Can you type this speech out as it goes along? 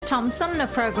Tom Sumner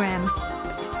Program.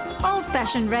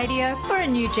 Old-fashioned radio for a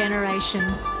new generation.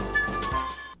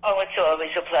 Oh, it's always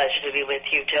a pleasure to be with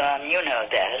you, Tom. You know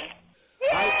that.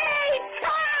 Yay,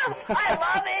 Tom! I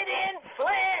love it in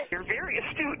Flint! You're very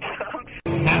astute,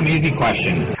 Tom. Not an easy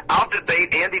question. I'll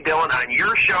debate Andy Dillon on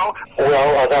your show.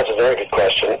 Well, that's a very good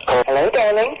question. Hello,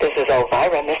 darling. This is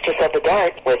Elvira, Mistress of the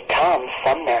Dark, with Tom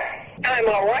Sumner. I'm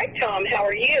all right, Tom. How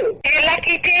are you? You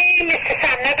lucky day, Mr.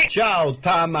 Sumner. Ciao,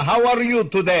 Tom. How are you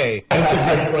today? That's a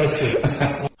good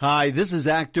question. Hi, this is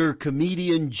actor,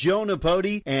 comedian Joe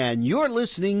Napodi, and you're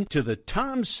listening to the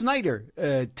Tom Smothers.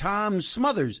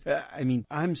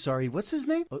 I'm sorry, what's his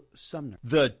name? Oh, Sumner.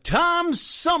 The Tom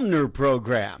Sumner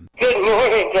Program. Good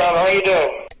morning, Tom. How you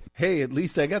doing? Hey, at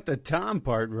least I got the Tom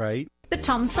part right. The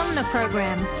Tom Sumner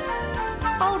Program.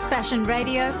 Old-fashioned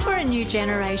radio for a new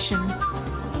generation.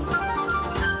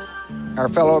 Our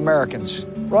fellow Americans.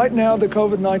 Right now, the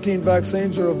COVID-19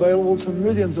 vaccines are available to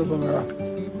millions of Americans.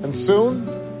 And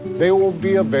soon, they will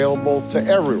be available to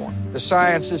everyone. The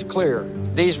science is clear.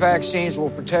 These vaccines will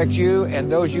protect you and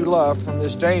those you love from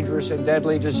this dangerous and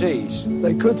deadly disease.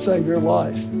 They could save your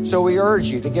life. So we urge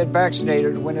you to get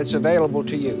vaccinated when it's available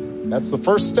to you. That's the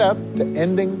first step to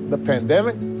ending the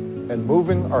pandemic and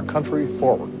moving our country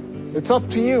forward. It's up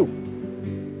to you.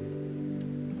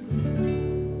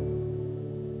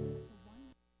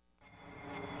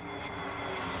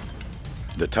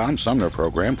 The Tom Sumner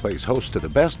Program plays host to the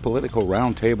best political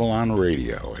roundtable on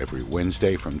radio every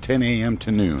Wednesday from 10 a.m.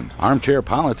 to noon. Armchair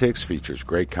Politics features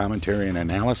great commentary and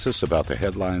analysis about the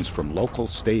headlines from local,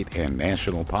 state, and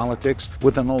national politics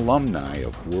with an alumni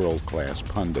of world-class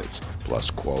pundits,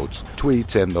 plus quotes,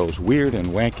 tweets, and those weird and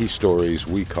wacky stories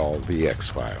we call the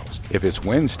X-Files. If it's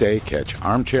Wednesday, catch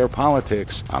Armchair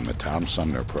Politics on the Tom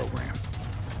Sumner Program.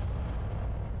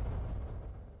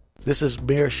 This is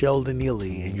Mayor Sheldon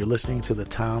Neely, and you're listening to the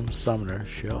Tom Sumner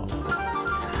Show.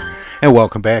 And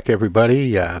welcome back,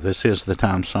 everybody. This is the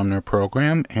Tom Sumner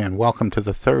Program, and welcome to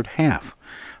the third half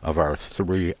of our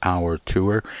 3-hour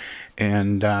tour.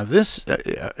 And this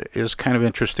is kind of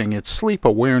interesting. It's Sleep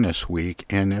Awareness Week,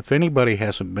 and if anybody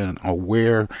hasn't been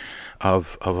aware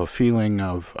of a feeling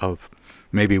of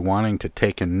maybe wanting to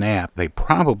take a nap, they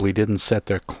probably didn't set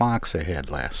their clocks ahead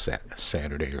last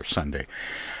Saturday or Sunday.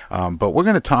 But we're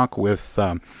going to talk with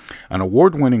an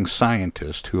award-winning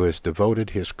scientist who has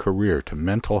devoted his career to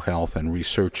mental health and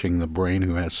researching the brain,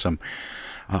 who has some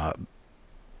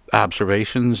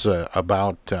observations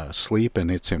about sleep and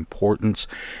its importance.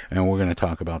 And we're going to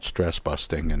talk about stress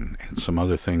busting and some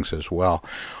other things as well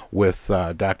with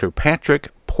Dr. Patrick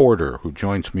Porter, who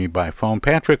joins me by phone.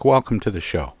 Patrick, welcome to the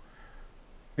show.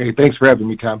 Hey, thanks for having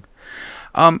me, Tom.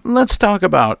 Let's talk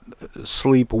about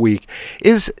Sleep Week.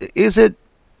 Is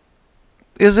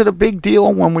it a big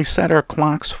deal when we set our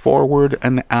clocks forward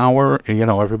an hour? You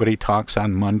know, everybody talks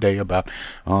on Monday about,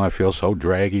 oh, I feel so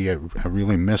draggy, I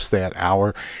really miss that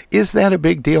hour. Is that a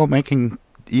big deal, making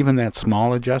even that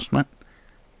small adjustment?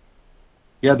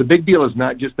 Yeah, the big deal is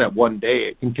not just that one day.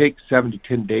 It can take 7 to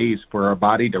 10 days for our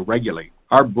body to regulate.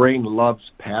 Our brain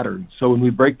loves patterns. So when we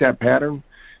break that pattern,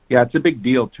 yeah, it's a big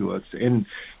deal to us. And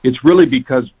it's really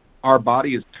because our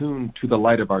body is tuned to the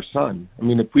light of our sun. I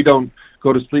mean, if we don't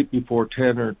go to sleep before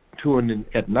 10 or 2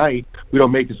 at night, we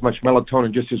don't make as much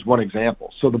melatonin, just as one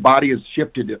example. So the body has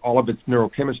shifted all of its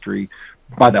neurochemistry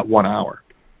by that 1 hour.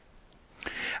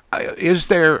 Is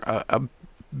there a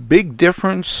big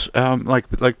difference,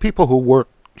 like people who work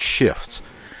shifts?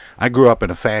 I grew up in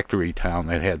a factory town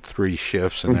that had 3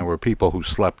 shifts, and there were people who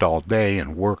slept all day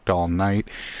and worked all night.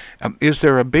 Is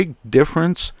there a big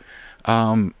difference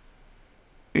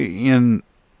in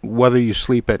whether you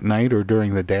sleep at night or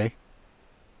during the day?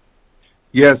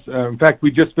 Yes. In fact,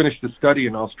 we just finished a study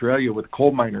in Australia with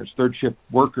coal miners, third shift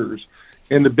workers,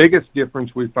 and the biggest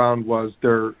difference we found was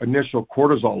their initial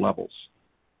cortisol levels.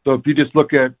 So if you just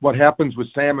look at what happens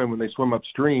with salmon when they swim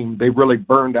upstream, they really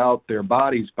burned out their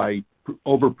bodies by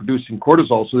overproducing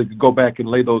cortisol so they could go back and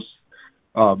lay those,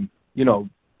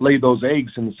 lay those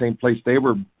eggs in the same place they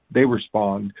were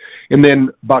spawned. And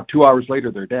then about 2 hours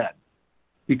later, they're dead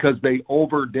because they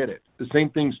overdid it. The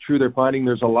same thing's true. They're finding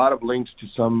there's a lot of links to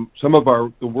some of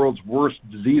the world's worst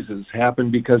diseases happen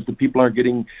because the people aren't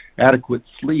getting adequate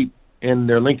sleep, and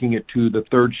they're linking it to the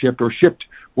third shift or shift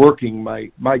working.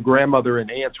 My grandmother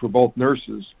and aunts were both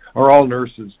nurses, or all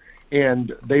nurses,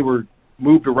 and they were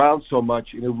moved around so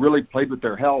much, and it really played with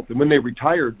their health. And when they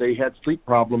retired, they had sleep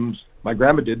problems. My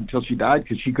grandma did until she died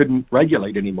because she couldn't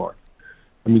regulate anymore.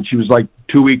 I mean, she was like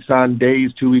 2 weeks on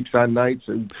days, 2 weeks on nights.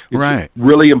 And it's right.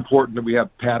 really important that we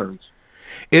have patterns.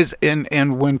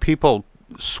 And when people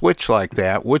switch like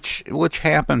that, which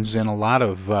happens in a lot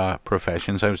of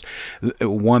professions.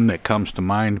 One that comes to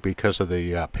mind because of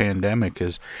the pandemic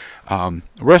is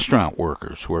restaurant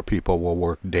workers, where people will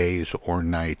work days or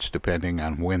nights depending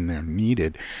on when they're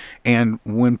needed. And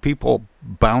when people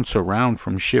bounce around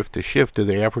from shift to shift, do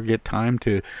they ever get time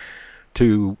to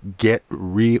get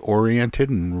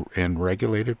reoriented and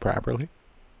regulated properly?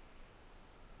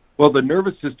 Well, the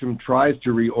nervous system tries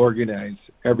to reorganize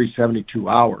every 72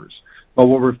 hours. But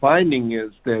what we're finding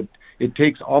is that it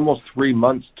takes almost 3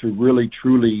 months to really,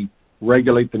 truly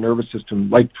regulate the nervous system.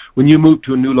 Like when you move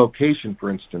to a new location, for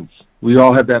instance, we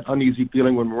all have that uneasy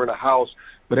feeling when we're in a house,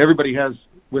 but everybody has,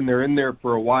 when they're in there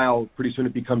for a while, pretty soon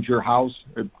it becomes your house.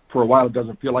 For a while, it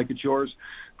doesn't feel like it's yours.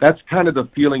 That's kind of the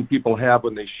feeling people have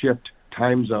when they shift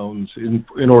time zones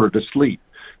in order to sleep.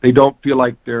 They don't feel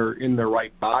like they're in their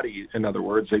right body. In other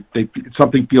words, they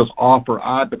something feels off or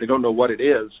odd, but they don't know what it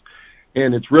is.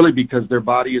 And it's really because their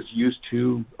body is used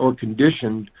to or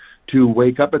conditioned to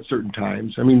wake up at certain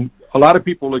times. I mean, a lot of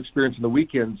people experience in the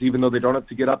weekends, even though they don't have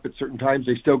to get up at certain times,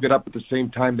 they still get up at the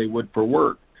same time they would for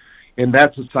work. And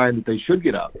that's a sign that they should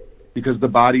get up because the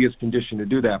body is conditioned to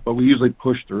do that. But we usually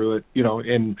push through it,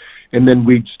 and then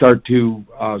we start to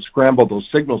scramble those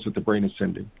signals that the brain is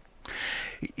sending.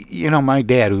 My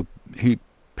dad, he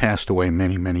passed away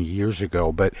many, many years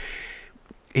ago, but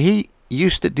he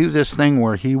used to do this thing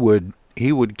where he would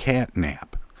cat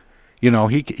nap.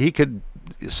 He could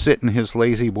sit in his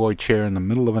lazy boy chair in the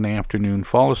middle of an afternoon,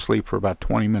 fall asleep for about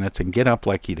 20 minutes, and get up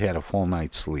like he'd had a full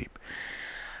night's sleep.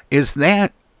 Is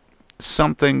that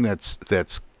something that's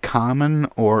common,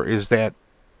 or is that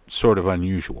sort of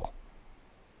unusual?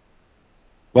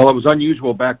 Well, it was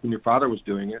unusual back when your father was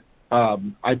doing it.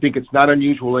 I think it's not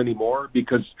unusual anymore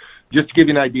because, just to give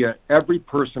you an idea, every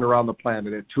person around the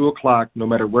planet at 2 o'clock, no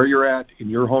matter where you're at in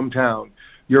your hometown,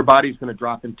 your body's going to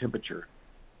drop in temperature.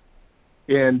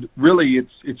 And really,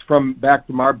 it's from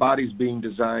our bodies being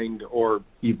designed or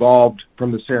evolved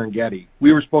from the Serengeti.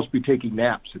 We were supposed to be taking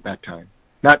naps at that time,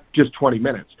 not just 20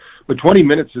 minutes. But 20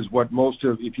 minutes is what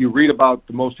if you read about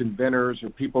the most inventors or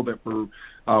people that were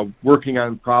working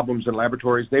on problems in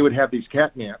laboratories, they would have these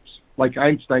cat naps. Like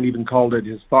Einstein even called it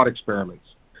his thought experiments.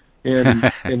 And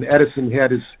Edison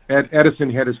had his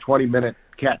 20-minute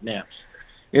cat naps.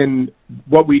 And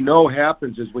what we know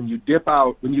happens is when you dip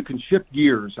out, when you can shift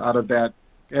gears out of that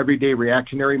everyday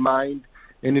reactionary mind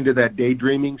and into that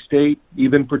daydreaming state,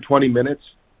 even for 20 minutes,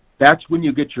 that's when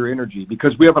you get your energy.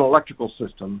 Because we have an electrical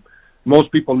system.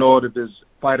 Most people know it as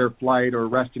fight or flight or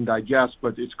rest and digest,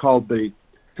 but it's called the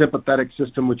sympathetic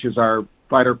system, which is our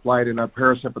fight or flight, and our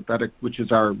parasympathetic, which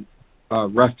is our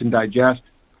rest and digest.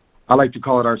 I like to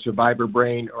call it our survivor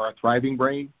brain or our thriving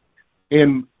brain.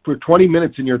 And for 20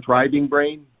 minutes in your thriving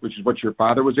brain, which is what your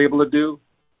father was able to do,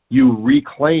 you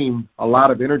reclaim a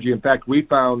lot of energy. In fact, we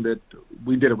found that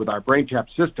we did it with our brain tap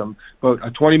system, but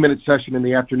a 20-minute session in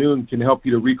the afternoon can help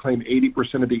you to reclaim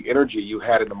 80% of the energy you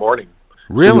had in the morning.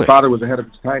 Really? So your father was ahead of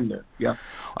his time there. Yeah.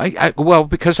 Well,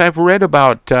 because I've read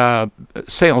about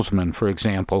salesmen, for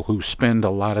example, who spend a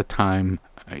lot of time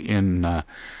in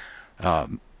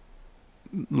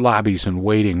lobbies and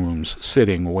waiting rooms,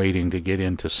 waiting to get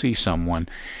in to see someone,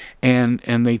 and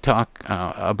they talk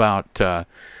about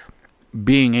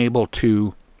being able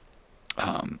to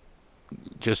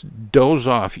just doze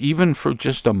off, even for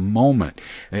just a moment.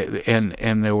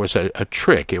 And there was a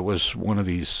trick. It was one of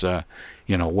these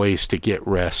ways to get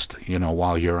rest,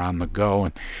 while you're on the go.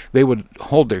 And they would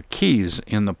hold their keys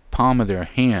in the palm of their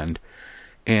hand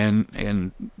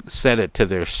and set it to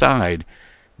their side,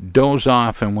 doze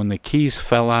off, and when the keys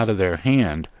fell out of their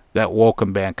hand, that woke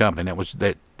them back up. And it was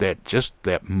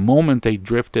that moment they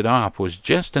drifted off was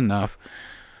just enough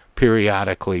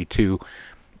periodically to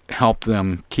help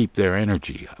them keep their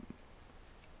energy up.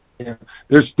 Yeah,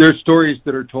 there's stories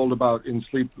that are told about in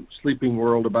sleeping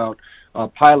world about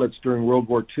pilots during World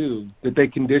War II, that they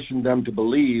conditioned them to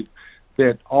believe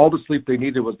that all the sleep they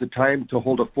needed was the time to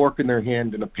hold a fork in their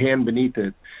hand and a pan beneath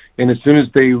it. And as soon as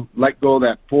they let go of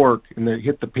that fork and they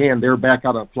hit the pan, they were back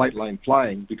out on a flight line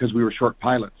flying because we were short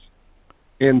pilots.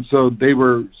 And so they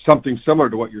were something similar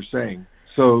to what you're saying.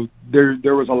 So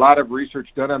there was a lot of research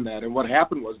done on that. And what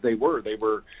happened was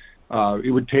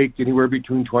it would take anywhere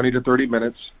between 20 to 30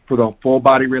 minutes for the full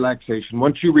body relaxation.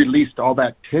 Once you released all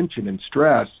that tension and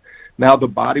stress, now the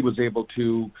body was able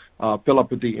to fill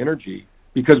up with the energy.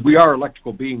 Because we are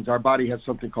electrical beings, our body has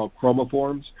something called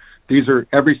chromophores.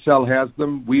 Every cell has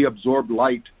them. We absorb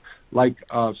light like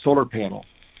a solar panel,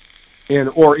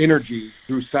 or energy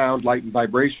through sound, light, and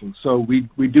vibration. So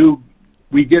we do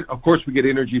we get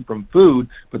energy from food,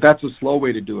 but that's a slow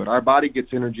way to do it. Our body gets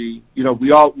energy.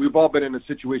 We've all been in a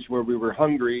situation where we were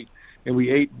hungry and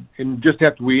we ate, and just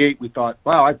after we ate, we thought,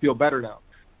 wow, I feel better now.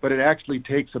 But it actually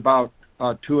takes about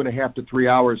 2.5 to 3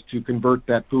 hours to convert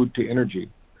that food to energy.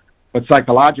 But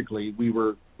psychologically, we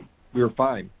were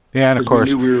fine. Yeah, and of course,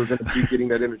 we knew we were going to be getting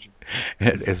that energy.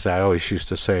 As I always used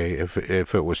to say,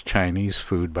 if it was Chinese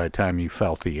food, by the time you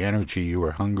felt the energy, you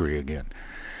were hungry again.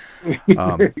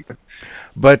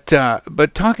 But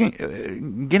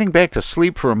getting back to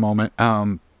sleep for a moment,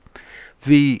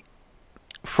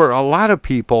 for a lot of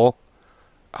people,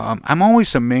 I'm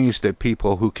always amazed at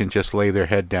people who can just lay their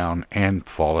head down and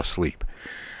fall asleep.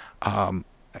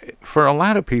 For a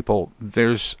lot of people,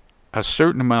 there's a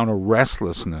certain amount of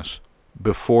restlessness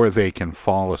before they can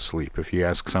fall asleep. If you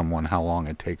ask someone how long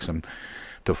it takes them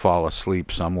to fall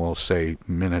asleep, some will say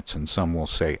minutes and some will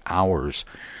say hours.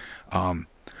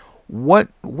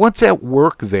 What's at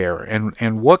work there,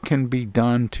 and what can be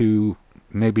done to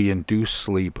maybe induce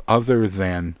sleep other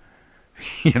than,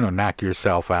 knock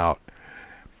yourself out?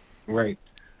 Right.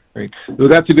 So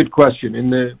that's a good question.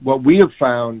 And what we have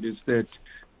found is that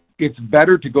it's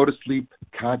better to go to sleep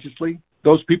consciously.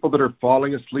 Those people that are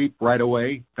falling asleep right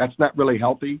away, that's not really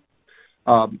healthy.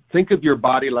 Think of your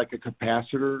body like a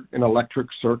capacitor, an electric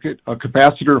circuit. A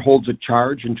capacitor holds a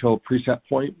charge until a preset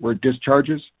point where it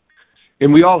discharges.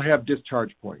 And we all have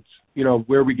discharge points,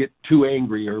 where we get too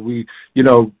angry or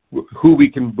who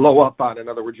we can blow up on. In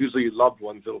other words, usually loved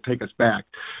ones that'll take us back.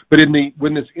 But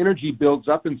when this energy builds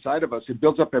up inside of us, it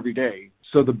builds up every day.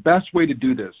 So the best way to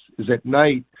do this is at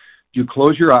night, you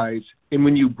close your eyes, and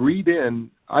when you breathe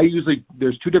in,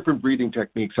 there's two different breathing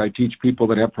techniques I teach people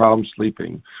that have problems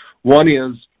sleeping. One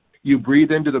is you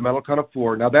breathe into the mental count of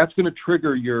 4. Now that's going to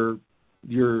trigger your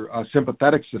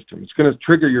sympathetic system. It's going to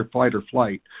trigger your fight or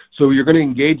flight. So you're going to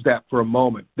engage that for a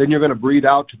moment. Then you're going to breathe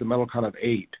out to the mental count of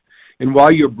 8. And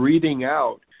while you're breathing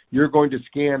out, you're going to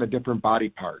scan a different body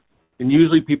part. And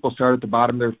usually people start at the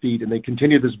bottom of their feet and they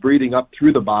continue this breathing up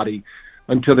through the body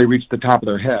until they reach the top of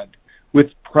their head. With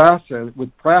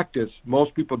practice,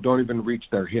 most people don't even reach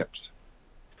their hips.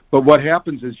 But what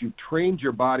happens is you've trained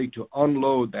your body to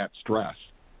unload that stress.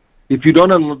 If you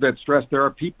don't unload that stress, there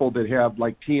are people that have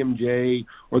like TMJ,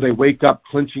 or they wake up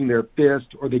clenching their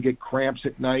fist, or they get cramps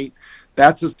at night.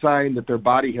 That's a sign that their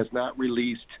body has not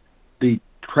released the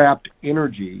trapped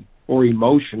energy or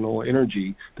emotional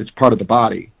energy that's part of the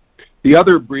body. The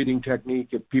other breathing technique,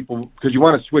 because you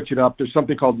want to switch it up, there's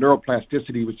something called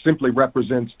neuroplasticity, which simply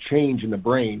represents change in the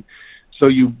brain. So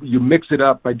you mix it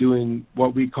up by doing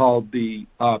what we call the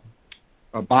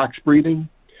box breathing,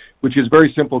 which is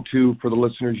very simple too for the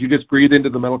listeners. You just breathe into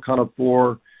the mental count of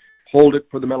 4, hold it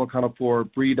for the mental count of 4,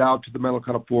 breathe out to the mental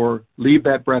count of 4, leave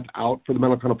that breath out for the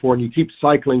mental count of 4, and you keep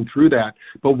cycling through that.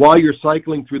 But while you're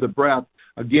cycling through the breath,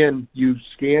 again, you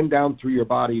scan down through your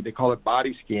body. They call it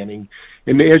body scanning.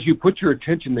 And as you put your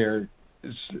attention there,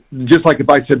 just like if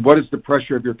I said, what is the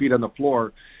pressure of your feet on the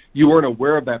floor? You weren't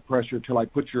aware of that pressure until I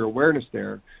put your awareness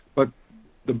there. But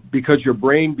because your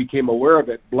brain became aware of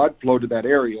it, blood flowed to that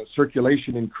area,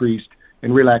 circulation increased,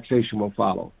 and relaxation will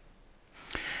follow.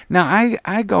 Now,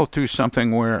 I go through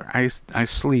something where I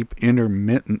sleep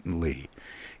intermittently.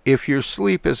 If your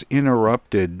sleep is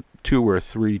interrupted 2 or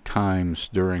 3 times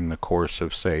during the course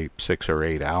of, say, 6 or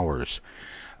 8 hours,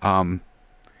 are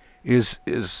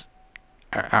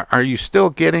you still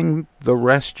getting the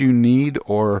rest you need,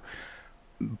 or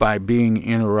by being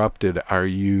interrupted, are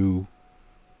you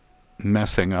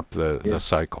messing up the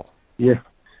cycle? Yeah.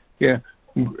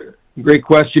 Great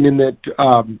question. In that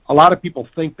a lot of people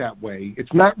think that way.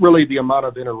 It's not really the amount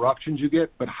of interruptions you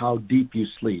get, but how deep you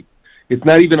sleep. It's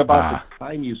not even about the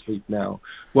time you sleep now.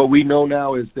 What we know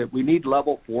now is that we need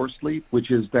level 4 sleep,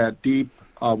 which is that deep,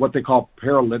 what they call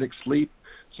paralytic sleep.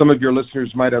 Some of your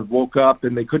listeners might have woke up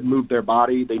and they couldn't move their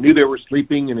body. They knew they were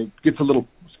sleeping, and it gets a little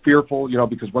fearful,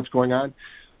 because what's going on?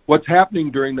 What's happening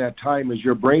during that time is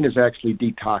your brain is actually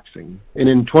detoxing. And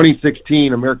in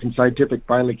 2016, American Scientific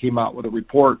finally came out with a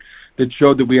report that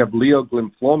showed that we have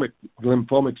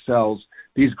gliolymphomic cells.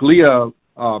 These glia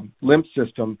lymph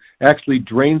system actually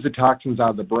drains the toxins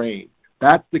out of the brain.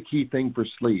 That's the key thing for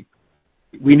sleep.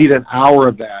 We need an hour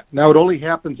of that. Now, it only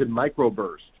happens in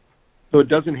microbursts, so it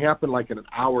doesn't happen like in an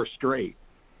hour straight.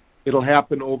 It'll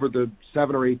happen over the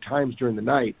 7 or 8 times during the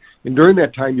night. And during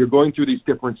that time, you're going through these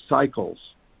different cycles.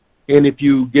 And if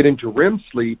you get into REM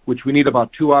sleep, which we need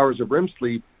about 2 hours of REM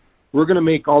sleep, we're going to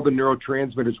make all the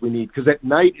neurotransmitters we need. Because at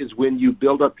night is when you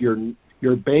build up your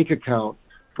bank account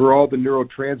for all the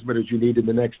neurotransmitters you need in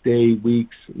the next day,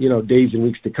 weeks, days and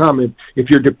weeks to come.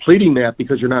 If you're depleting that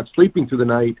because you're not sleeping through the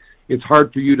night, it's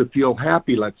hard for you to feel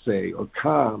happy, let's say, or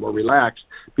calm or relaxed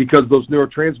because those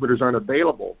neurotransmitters aren't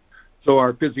available. So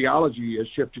our physiology has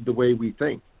shifted the way we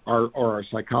think, or our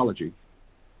psychology.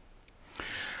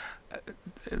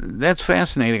 That's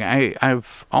fascinating.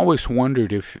 I've always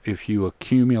wondered if you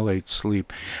accumulate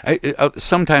sleep.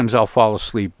 Sometimes I'll fall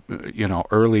asleep,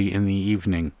 early in the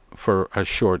evening for a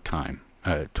short time,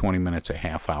 20 minutes, a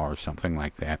half hour, something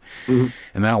like that. Mm-hmm.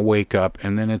 And then I'll wake up,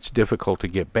 and then it's difficult to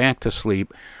get back to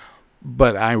sleep.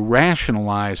 But I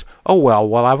rationalize,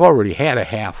 well, I've already had a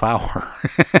half hour.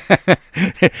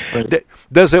 Right.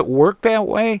 Does it work that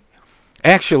way?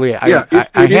 Actually, I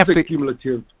have to.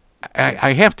 Cumulative.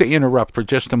 I have to interrupt for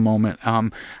just a moment.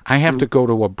 I have to go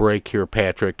to a break here,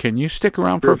 Patrick. Can you stick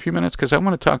around for a few minutes? Because I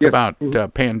want to talk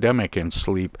about pandemic and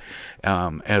sleep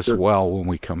as well when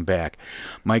we come back.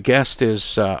 My guest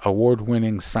is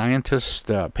award-winning scientist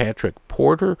Patrick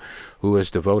Porter, who has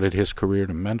devoted his career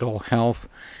to mental health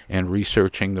and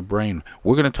researching the brain.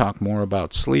 We're going to talk more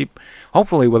about sleep,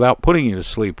 hopefully without putting you to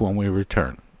sleep when we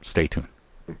return. Stay tuned.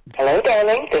 Hello,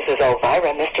 darling. This is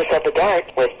Elvira, Mistress of the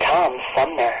Dark, with Tom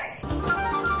Sumner.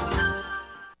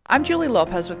 I'm Julie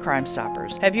Lopez with Crime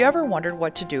Stoppers. Have you ever wondered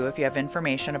what to do if you have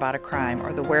information about a crime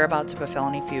or the whereabouts of a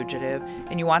felony fugitive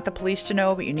and you want the police to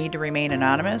know but you need to remain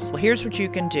anonymous? Well, here's what you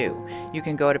can do. You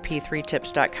can go to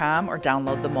p3tips.com or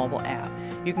download the mobile app.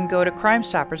 You can go to Crime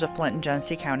Stoppers of Flint and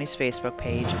Genesee County's Facebook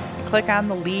page and click on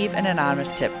the Leave an Anonymous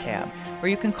Tip tab, or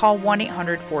you can call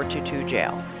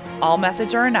 1-800-422-JAIL. All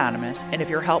methods are anonymous, and if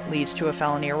your help leads to a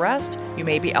felony arrest, you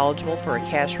may be eligible for a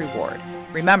cash reward.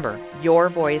 Remember, your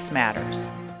voice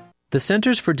matters. The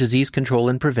Centers for Disease Control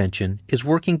and Prevention is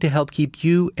working to help keep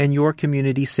you and your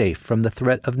community safe from the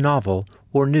threat of novel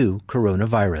or new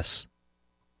coronavirus.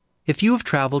 If you have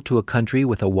traveled to a country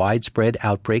with a widespread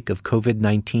outbreak of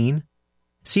COVID-19,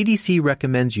 CDC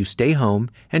recommends you stay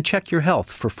home and check your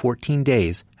health for 14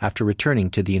 days after returning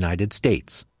to the United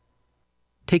States.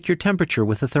 Take your temperature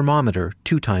with a thermometer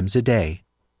 2 times a day.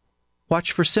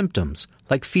 Watch for symptoms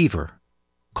like fever,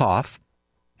 cough,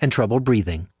 and trouble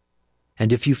breathing.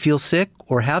 And if you feel sick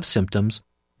or have symptoms,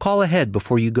 call ahead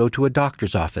before you go to a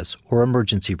doctor's office or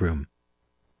emergency room.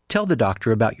 Tell the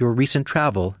doctor about your recent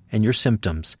travel and your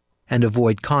symptoms, and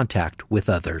avoid contact with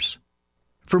others.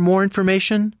 For more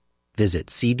information, visit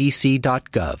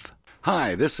cdc.gov.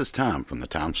 Hi, this is Tom from the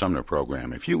Tom Sumner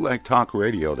Program. If you like talk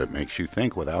radio that makes you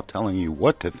think without telling you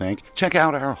what to think, check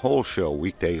out our whole show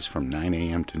weekdays from 9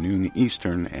 a.m. to noon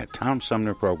Eastern at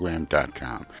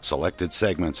TomSumnerProgram.com. Selected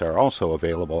segments are also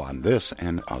available on this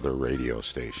and other radio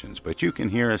stations, but you can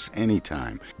hear us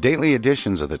anytime. Daily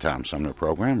editions of the Tom Sumner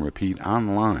Program repeat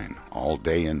online all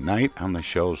day and night on the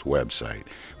show's website.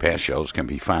 Past shows can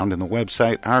be found in the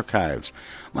website archives.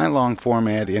 My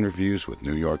long-format interviews with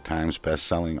New York Times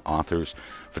best-selling authors,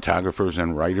 photographers,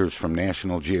 and writers from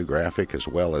National Geographic, as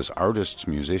well as artists,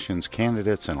 musicians,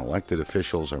 candidates, and elected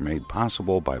officials, are made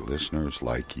possible by listeners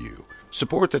like you.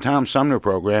 Support the Tom Sumner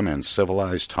Program and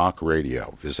Civilized Talk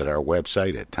Radio. Visit our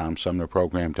website at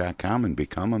TomSumnerProgram.com and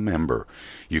become a member.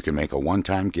 You can make a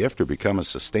one-time gift or become a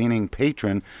sustaining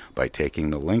patron by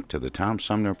taking the link to the Tom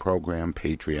Sumner Program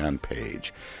Patreon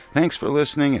page. Thanks for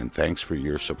listening, and thanks for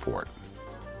your support.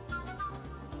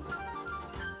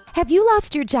 Have you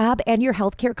lost your job and your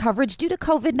health care coverage due to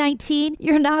COVID-19?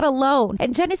 You're not alone,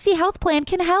 and Genesee Health Plan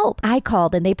can help. I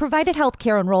called, and they provided health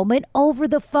care enrollment over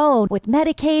the phone with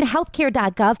Medicaid,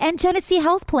 healthcare.gov, and Genesee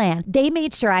Health Plan. They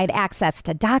made sure I had access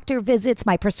to doctor visits,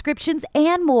 my prescriptions,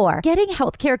 and more. Getting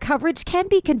health care coverage can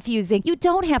be confusing. You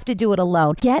don't have to do it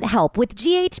alone. Get help with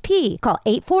GHP. Call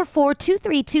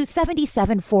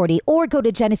 844-232-7740 or go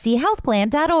to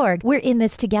GeneseeHealthPlan.org. We're in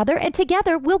this together, and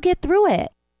together we'll get through it.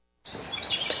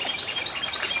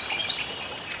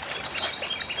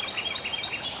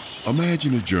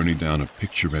 Imagine a journey down a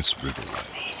picturesque riverway.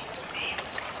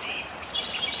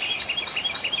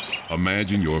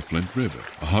 Imagine your Flint River,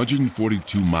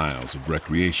 142 miles of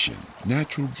recreation,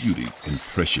 natural beauty, and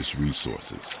precious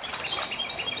resources.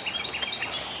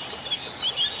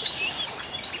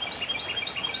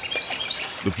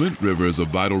 The Flint River is a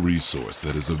vital resource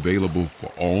that is available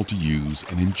for all to use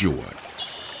and enjoy.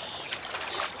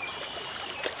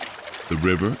 The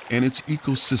river and its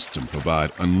ecosystem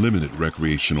provide unlimited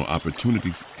recreational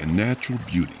opportunities and natural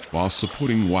beauty while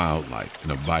supporting wildlife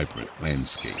in a vibrant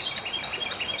landscape.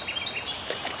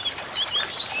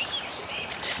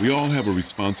 We all have a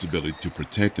responsibility to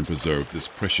protect and preserve this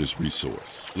precious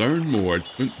resource. Learn more at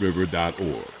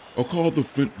flintriver.org or call the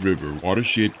Flint River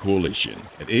Watershed Coalition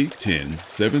at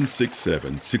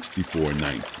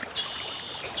 810-767-6490.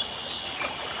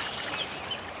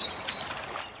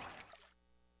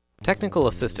 Technical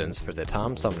assistance for the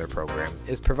Tom Sumner program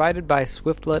is provided by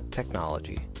Swiftlet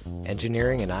Technology,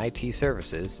 engineering and IT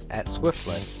services at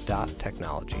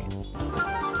swiftlet.technology.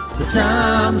 The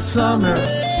Tom Sumner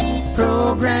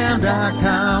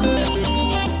Program.com.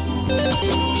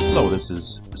 Hello, this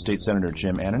is State Senator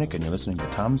Jim Ananich, and you're listening to the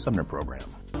Tom Sumner Program.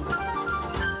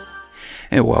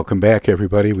 And welcome back,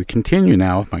 everybody. We continue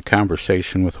now with my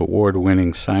conversation with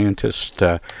award-winning scientist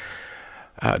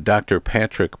Dr.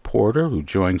 Patrick Porter, who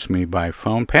joins me by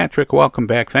phone. Patrick, welcome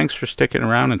back. Thanks for sticking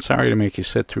around, and sorry to make you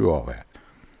sit through all that.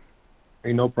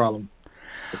 Hey, no problem.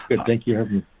 It's good. Thank you for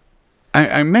having me.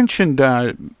 I mentioned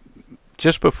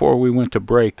just before we went to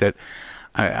break that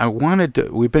I wanted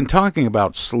to, we've been talking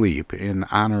about sleep in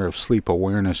honor of Sleep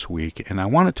Awareness Week, and I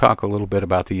want to talk a little bit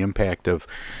about the impact of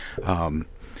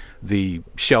the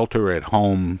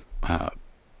shelter-at-home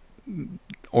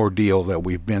ordeal that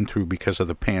we've been through because of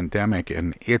the pandemic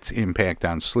and its impact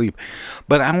on sleep.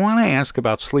 But I want to ask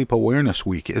about Sleep Awareness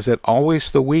Week. Is it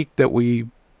always the week that we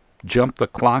jump the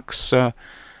clocks an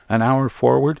hour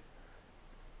forward?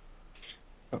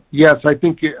 Yes, I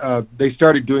think they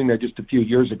started doing that just a few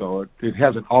years ago. It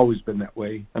hasn't always been that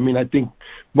way. I mean, I think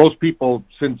most people,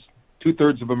 since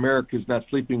 2/3 of America is not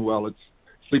sleeping well, it's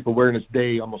Sleep Awareness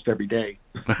Day almost every day.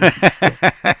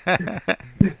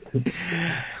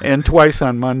 And twice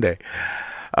on Monday.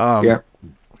 Yeah.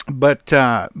 But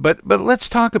let's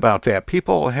talk about that.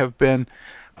 People have been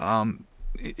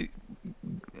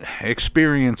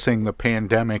experiencing the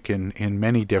pandemic in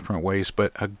many different ways,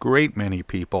 but a great many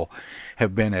people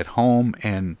have been at home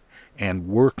and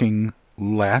working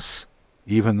less,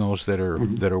 even those that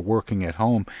are working at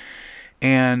home,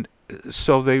 and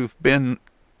so they've been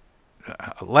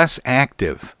less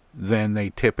active than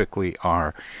they typically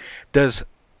are. Does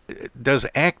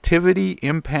activity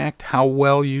impact how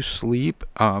well you sleep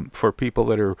for people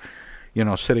that are,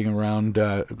 sitting around,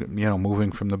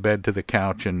 moving from the bed to the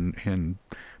couch and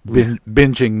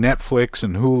binging Netflix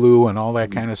and Hulu and all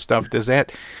that kind of stuff? Does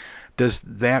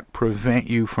that prevent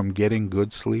you from getting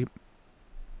good sleep?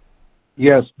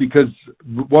 Yes, because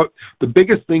what the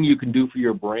biggest thing you can do for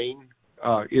your brain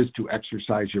is to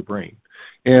exercise your brain.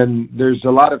 And there's a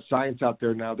lot of science out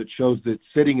there now that shows that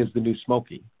sitting is the new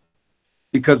smoking.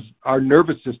 Because our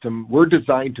nervous system, we're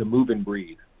designed to move and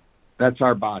breathe. That's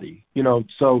our body.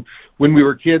 So when we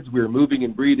were kids, we were moving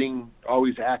and breathing,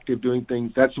 always active, doing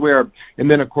things. That's where, and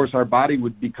then of course our body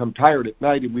would become tired at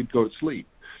night and we'd go to sleep.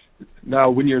 Now,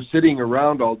 when you're sitting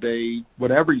around all day,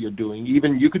 whatever you're doing,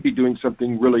 even you could be doing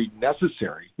something really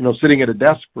necessary. Sitting at a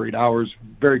desk for 8 hours,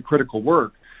 very critical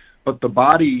work. But the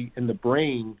body and the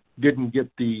brain didn't get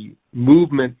the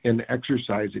movement and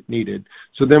exercise it needed.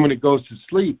 So then when it goes to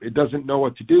sleep, it doesn't know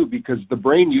what to do because the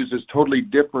brain uses totally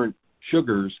different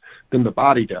sugars than the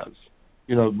body does.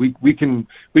 We can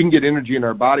get energy in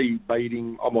our body by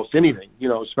eating almost anything,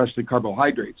 especially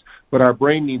carbohydrates. But our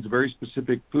brain needs very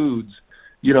specific foods,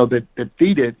 that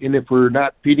feed it. And if we're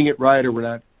not feeding it right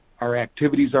or our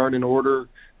activities aren't in order,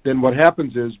 then what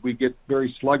happens is we get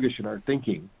very sluggish in our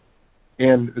thinking.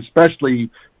 And especially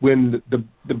when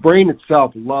the brain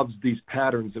itself loves these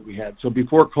patterns that we had. So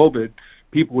before COVID,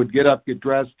 people would get up, get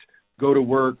dressed, go to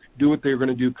work, do what they were going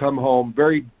to do, come home,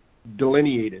 very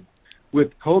delineated.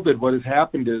 With COVID, what has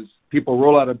happened is people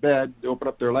roll out of bed, they open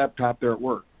up their laptop, they're at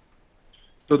work.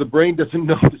 So the brain doesn't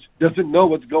know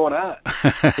what's going on,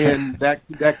 and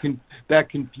that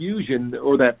confusion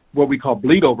or that what we call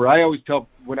bleed over. I always tell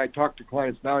when I talk to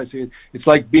clients now, I say it's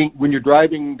like when you're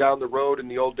driving down the road in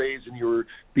the old days and you were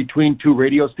between two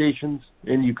radio stations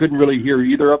and you couldn't really hear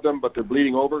either of them, but they're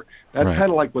bleeding over. That's right. Kind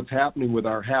of like what's happening with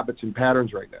our habits and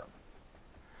patterns right now.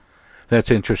 That's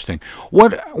interesting.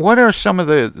 What are some of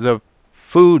the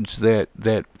foods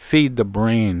that feed the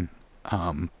brain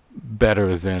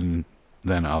better than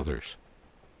others?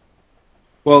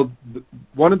 Well,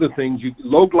 one of the things,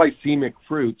 low glycemic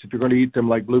fruits, if you're going to eat them,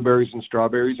 like blueberries and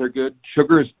strawberries, are good.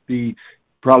 Sugar is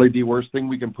probably the worst thing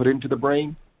we can put into the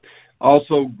brain.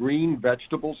 Also, green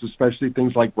vegetables, especially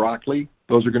things like broccoli,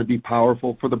 those are going to be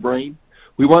powerful for the brain.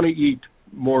 We want to eat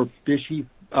more fishy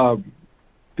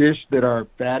fish that are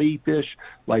fatty fish,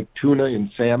 like tuna and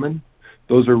salmon.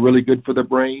 Those are really good for the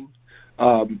brain.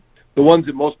 The ones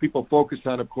that most people focus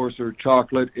on, of course, are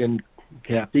chocolate and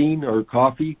caffeine or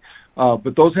coffee.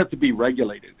 But those have to be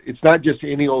regulated. It's not just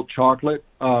any old chocolate.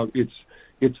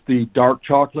 It's the dark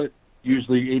chocolate,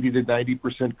 usually 80 to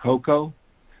 90% cocoa.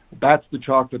 That's the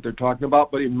chocolate they're talking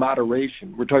about, but in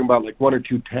moderation. We're talking about like 1 or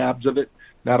 2 tabs of it,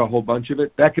 not a whole bunch of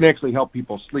it. That can actually help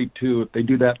people sleep too. If they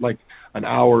do that like an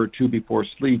hour or 2 before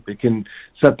sleep, it can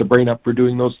set the brain up for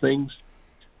doing those things.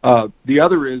 The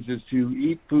other is to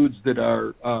eat foods that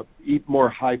are, eat more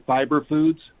high fiber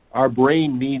foods. our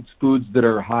brain needs foods that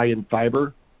are high in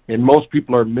fiber, and most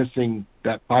people are missing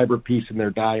that fiber piece in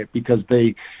their diet because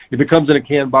if it comes in a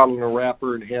can, bottle, and a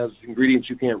wrapper and has ingredients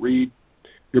you can't read,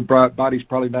 your body's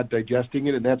probably not digesting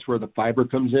it, and that's where the fiber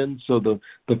comes in. So the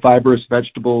fibrous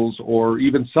vegetables or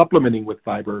even supplementing with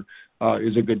fiber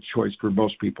is a good choice for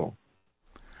most people.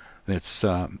 That's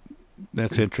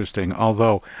interesting.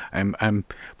 Although I'm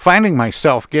finding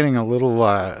myself getting a little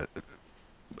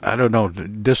I don't know,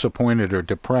 disappointed or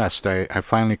depressed. I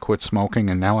finally quit smoking,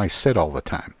 and now I sit all the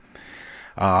time.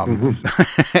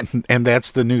 And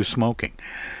that's the new smoking.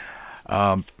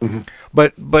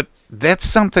 But that's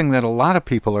something that a lot of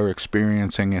people are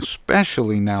experiencing,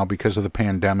 especially now because of the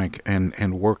pandemic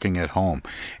and working at home.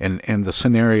 And the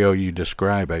scenario you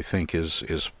describe, I think,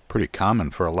 is pretty common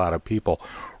for a lot of people.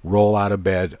 Roll out of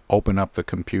bed, open up the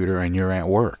computer, and you're at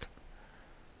work.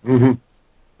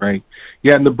 Right.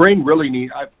 Yeah, and the brain really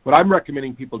what I'm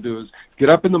recommending people do is get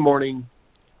up in the morning,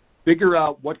 figure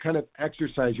out what kind of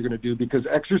exercise you're going to do, because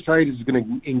exercise is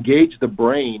going to engage the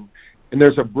brain. And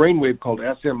there's a brainwave called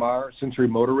SMR, sensory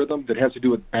motor rhythm, that has to do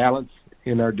with balance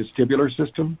in our vestibular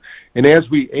system. And as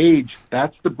we age,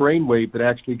 that's the brainwave that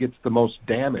actually gets the most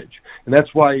damage. And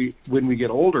that's why when we get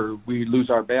older, we lose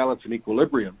our balance and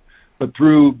equilibrium. But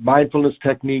through mindfulness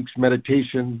techniques,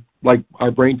 meditation, like our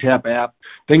Brain Tap app,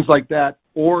 things like that,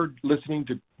 or listening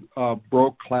to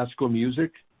Baroque classical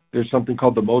music, there's something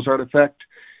called the Mozart effect.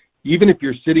 Even if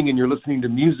you're sitting and you're listening to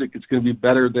music, it's going to be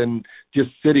better than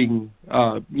just sitting,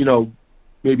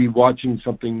 maybe watching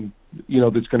something,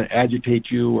 that's going to agitate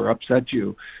you or upset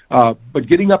you. But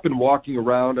getting up and walking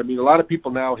around, I mean, a lot of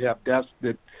people now have desks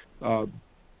that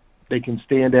they can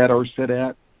stand at or sit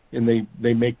at, and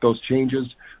they make those changes.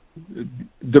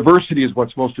 Diversity is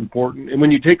what's most important. And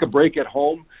when you take a break at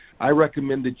home, I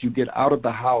recommend that you get out of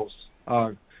the house.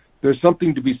 There's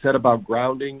something to be said about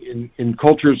grounding. In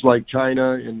cultures like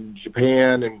China and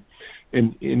Japan and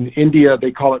in India,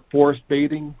 they call it forest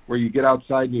bathing, where you get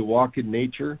outside and you walk in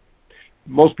nature.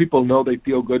 Most people know they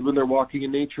feel good when they're walking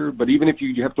in nature, but even if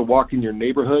you have to walk in your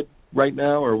neighborhood right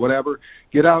now or whatever,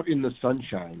 get out in the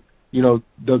sunshine.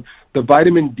 The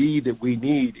vitamin D that we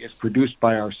need is produced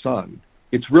by our sun.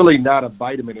 It's really not a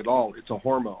vitamin at all. It's a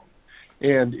hormone.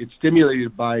 And it's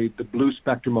stimulated by the blue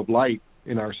spectrum of light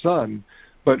in our sun.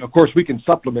 But, of course, we can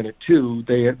supplement it, too.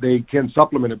 They can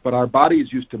supplement it, but our body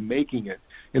is used to making it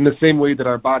in the same way that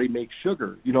our body makes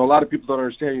sugar. A lot of people don't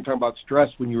understand. You're talking about stress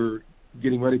when you were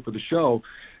getting ready for the show.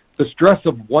 The stress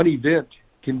of one event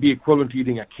can be equivalent to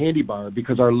eating a candy bar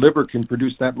because our liver can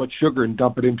produce that much sugar and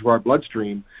dump it into our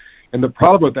bloodstream. And the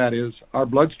problem with that is our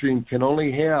bloodstream can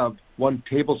only have 1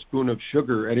 tablespoon of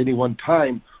sugar at any one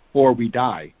time, or we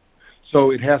die.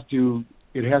 So it has to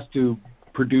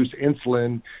produce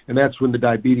insulin, and that's when the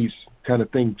diabetes kind of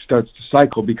thing starts to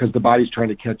cycle because the body's trying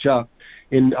to catch up.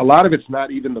 And a lot of it's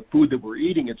not even the food that we're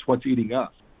eating; it's what's eating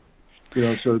us.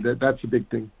 So that's a big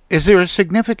thing. Is there a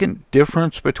significant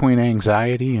difference between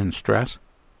anxiety and stress?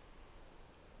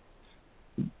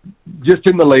 Just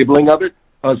in the labeling of it.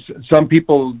 Some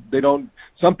people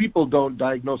don't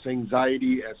diagnose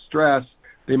anxiety as stress.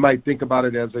 They might think about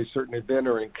it as a certain event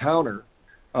or encounter.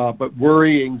 But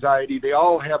worry, anxiety, they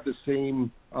all have the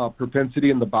same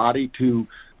propensity in the body to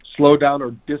slow down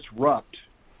or disrupt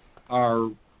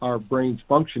our brain's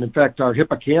function. In fact, our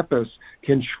hippocampus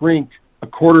can shrink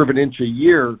 1/4 of an inch a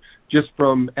year just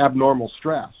from abnormal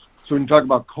stress. So when you talk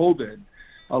about COVID,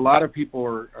 a lot of people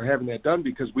are having that done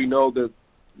because we know that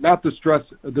not the stress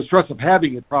of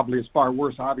having it probably is far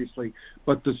worse, obviously,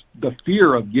 but the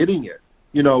fear of getting it,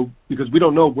 because we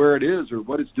don't know where it is or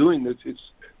what it's doing.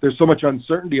 There's so much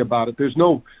uncertainty about it. There's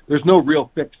no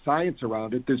real fixed science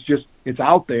around it. It's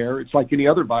out there. It's like any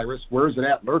other virus. Where is it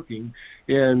at lurking?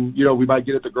 And, we might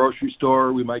get it at the grocery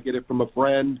store. We might get it from a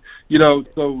friend,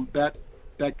 so that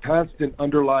constant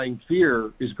underlying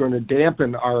fear is going to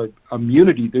dampen our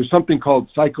immunity. There's something called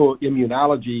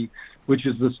psychoimmunology, which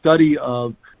is the study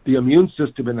of the immune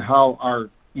system and how our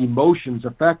emotions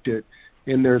affect it.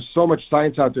 And there's so much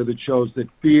science out there that shows that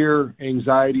fear,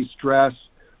 anxiety, stress,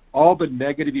 all the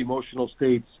negative emotional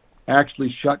states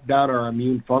actually shut down our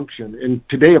immune function. And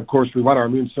today, of course, we want our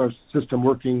immune system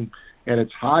working at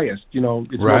its highest.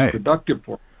 It's right. Most productive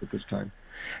for us at this time.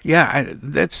 Yeah,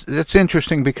 that's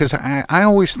interesting because I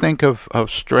always think of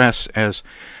stress as,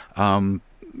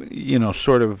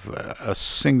 sort of a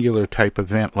singular type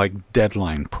event like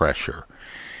deadline pressure.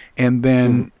 And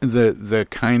then the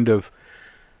kind of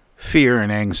fear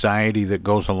and anxiety that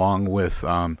goes along with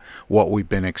what we've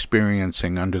been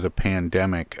experiencing under the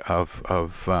pandemic of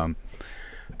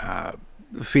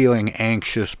feeling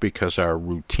anxious because our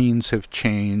routines have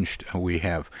changed. We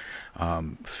have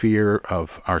fear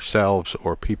of ourselves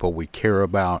or people we care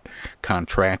about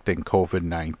contracting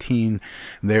COVID-19.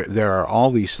 There are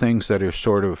all these things that are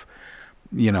sort of,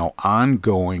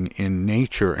 ongoing in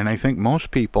nature, and I think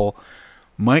most people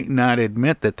might not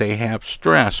admit that they have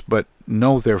stress, but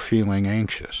know they're feeling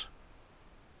anxious.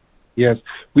 Yes,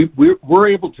 we're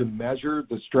able to measure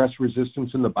the stress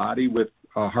resistance in the body with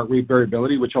heart rate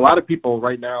variability, which a lot of people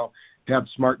right now have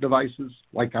smart devices,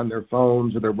 like on their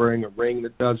phones, or they're wearing a ring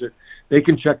that does it. They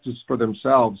can check this for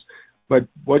themselves. But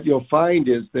what you'll find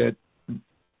is that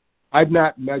I've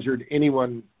not measured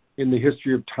anyone in the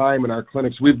history of time in our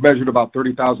clinics. We've measured about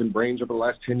 30,000 brains over the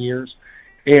last 10 years,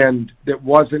 and that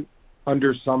wasn't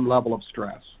under some level of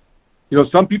stress.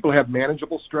 Some people have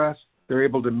manageable stress. They're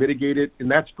able to mitigate it,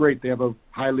 and that's great. They have a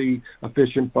highly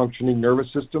efficient functioning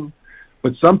nervous system.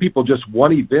 But some people, just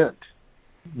one event,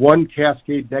 one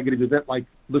cascade negative event, like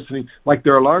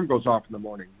their alarm goes off in the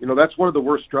morning. That's one of the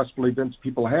worst stressful events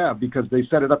people have, because they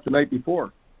set it up the night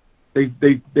before. They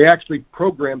actually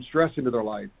program stress into their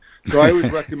life. So I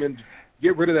always recommend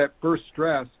get rid of that first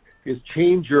stress, is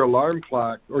change your alarm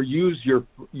clock, or use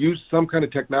some kind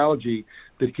of technology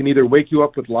that can either wake you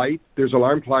up with light. There's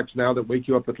alarm clocks now that wake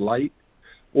you up with light,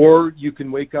 or you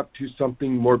can wake up to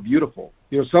something more beautiful,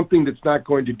 something that's not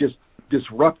going to just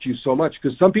disrupt you so much.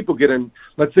 Because some people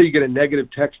let's say you get a negative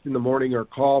text in the morning or a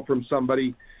call from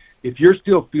somebody. If you're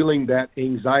still feeling that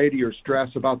anxiety or stress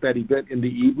about that event in the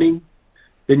evening,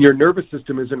 then your nervous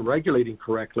system isn't regulating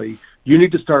correctly. You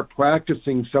need to start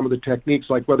practicing some of the techniques,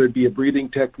 like whether it be a breathing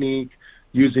technique,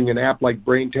 using an app like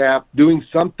BrainTap, doing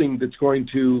something that's going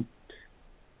to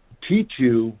teach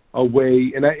you a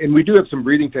way, and we do have some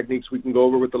breathing techniques we can go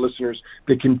over with the listeners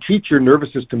that can teach your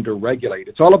nervous system to regulate.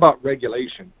 It's all about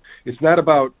regulation. It's not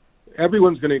about,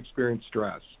 everyone's going to experience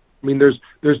stress. I mean, there's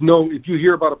no, if you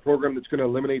hear about a program that's going to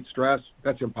eliminate stress,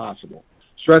 that's impossible.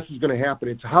 Stress is going to happen.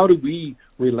 It's how do we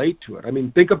relate to it? I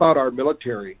mean, think about our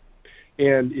military.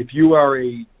 And if you are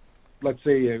let's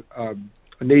say a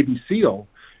Navy SEAL,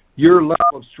 your level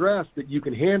of stress that you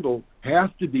can handle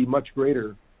has to be much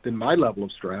greater than my level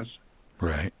of stress.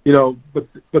 Right.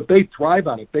 But they thrive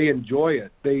on it. They enjoy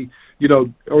it. They,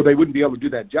 or they wouldn't be able to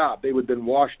do that job. They would have been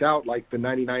washed out like the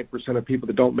 99% of people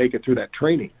that don't make it through that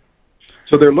training.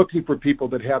 So they're looking for people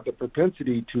that have the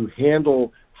propensity to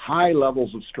handle high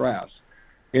levels of stress.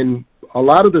 And a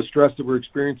lot of the stress that we're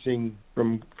experiencing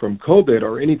from COVID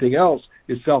or anything else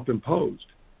is self-imposed,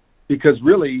 because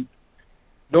really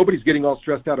nobody's getting all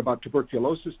stressed out about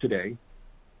tuberculosis today.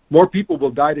 More people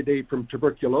will die today from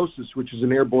tuberculosis, which is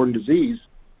an airborne disease,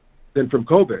 than from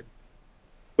COVID.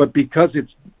 But because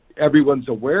it's everyone's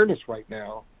awareness right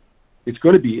now, it's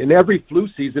going to be. In every flu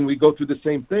season, we go through the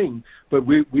same thing, but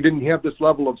we didn't have this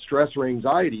level of stress or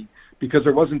anxiety because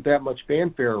there wasn't that much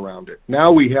fanfare around it.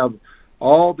 Now we have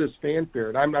all this fanfare.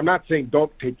 And I'm not saying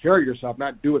don't take care of yourself,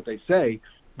 not do what they say,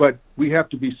 but we have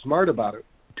to be smart about it.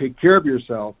 Take care of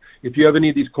yourself. If you have any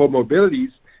of these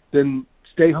comorbidities, then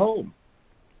stay home.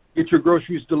 Get your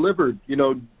groceries delivered.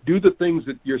 Do the things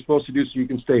that you're supposed to do so you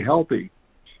can stay healthy.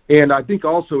 And I think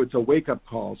also it's a wake-up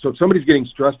call. So if somebody's getting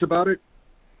stressed about it,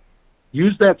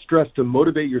 use that stress to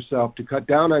motivate yourself to cut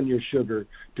down on your sugar,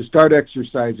 to start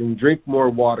exercising, drink more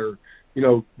water,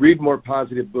 read more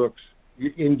positive books,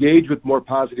 engage with more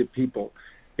positive people.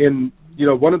 And,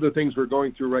 one of the things we're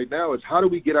going through right now is how do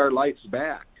we get our lives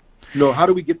back? How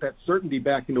do we get that certainty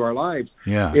back into our lives?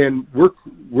 Yeah. And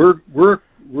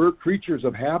we're creatures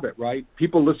of habit, right?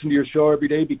 People listen to your show every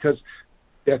day because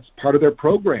that's part of their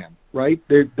program, right?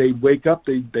 They wake up,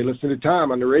 they listen to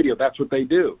Tom on the radio. That's what they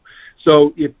do.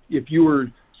 So if you were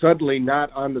suddenly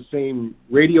not on the same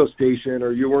radio station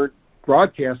or you weren't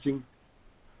broadcasting,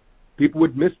 people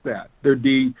would miss that.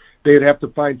 They'd have to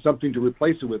find something to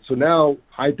replace it with. So now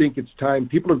I think it's time.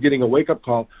 People are getting a wake-up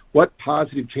call. What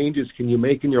positive changes can you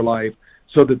make in your life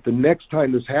so that the next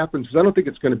time this happens, because I don't think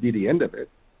it's going to be the end of it,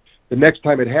 the next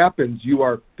time it happens, you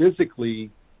are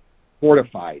physically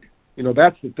fortified.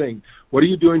 That's the thing. What are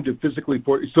you doing to physically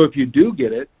fortify? So if you do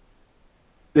get it,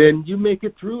 then you make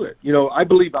it through it. I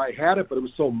believe I had it, but it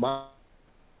was so mild.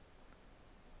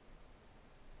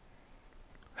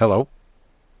 Hello?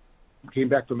 Came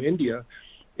back from India,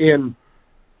 and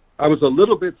I was a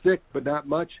little bit sick, but not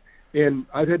much. And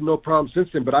I've had no problem since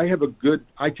then, but I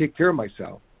take care of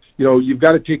myself. You've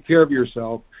got to take care of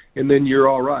yourself, and then you're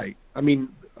all right. I mean,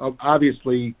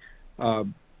 obviously,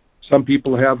 some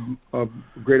people have a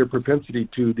greater propensity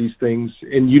to these things,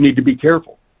 and you need to be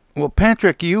careful. Well,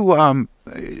 Patrick, you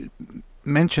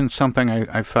mentioned something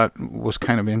I thought was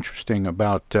kind of interesting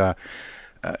about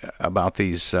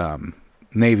these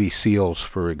Navy SEALs,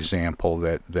 for example,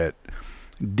 that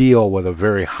deal with a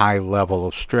very high level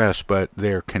of stress, but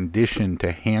they're conditioned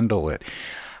to handle it.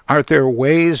 Are there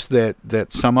ways that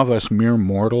some of us mere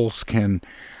mortals can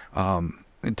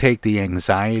take the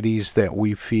anxieties that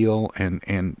we feel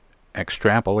and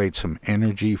extrapolate some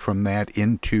energy from that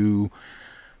into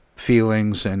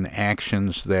feelings and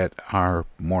actions that are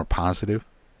more positive?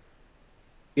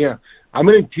 Yeah. I'm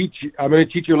going to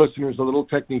teach your listeners a little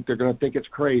technique. They're going to think it's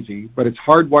crazy, but it's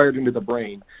hardwired into the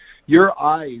brain. Your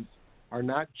eyes are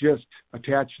not just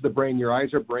attached to the brain. Your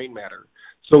eyes are brain matter.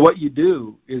 So what you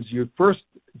do is you first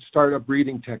start a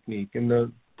breathing technique. And the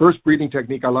first breathing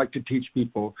technique I like to teach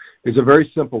people is a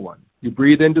very simple one. You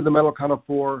breathe into the mental count of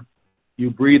 4. You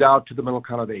breathe out to the mental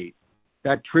count of 8.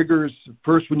 That triggers,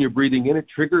 first when you're breathing in, it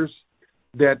triggers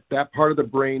that part of the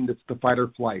brain that's the fight or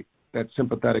flight. That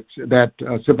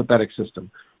sympathetic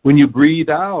system. When you breathe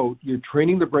out, you're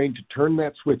training the brain to turn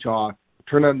that switch off,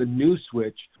 turn on the new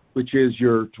switch, which is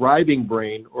your thriving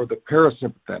brain or the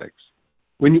parasympathetics.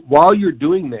 While you're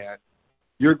doing that,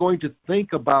 you're going to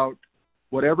think about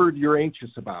whatever you're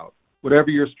anxious about, whatever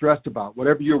you're stressed about,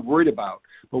 whatever you're worried about.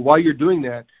 But while you're doing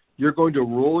that, you're going to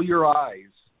roll your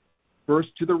eyes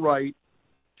first to the right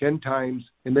 10 times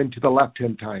and then to the left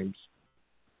 10 times.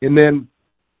 And then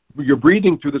you're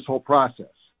breathing through this whole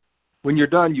process. When you're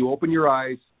done, you open your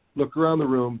eyes, look around the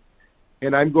room,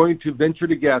 and I'm going to venture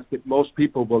to guess that most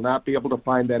people will not be able to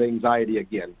find that anxiety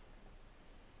again.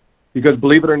 Because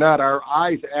believe it or not, our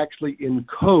eyes actually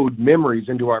encode memories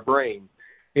into our brain.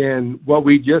 And what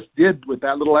we just did with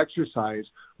that little exercise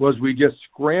was we just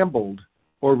scrambled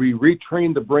or we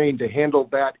retrained the brain to handle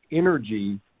that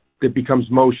energy that becomes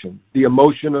motion. The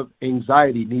emotion of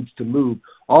anxiety needs to move.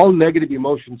 All negative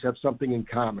emotions have something in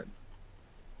common.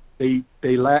 They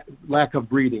lack of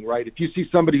breathing, right? If you see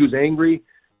somebody who's angry,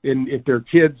 and if they're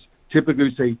kids, typically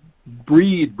we say,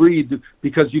 breathe,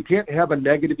 because you can't have a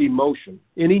negative emotion,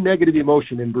 any negative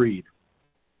emotion, and breathe.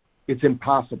 It's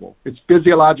impossible. It's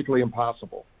physiologically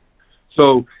impossible.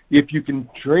 So if you can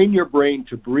train your brain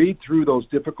to breathe through those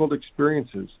difficult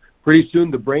experiences, pretty soon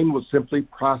the brain will simply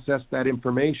process that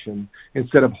information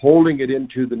instead of holding it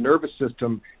into the nervous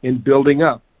system and building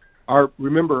up.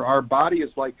 Remember, our body is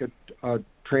like a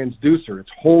transducer. It's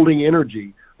holding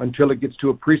energy until it gets to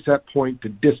a preset point to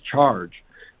discharge.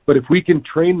 But if we can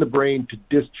train the brain to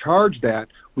discharge that,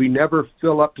 we never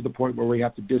fill up to the point where we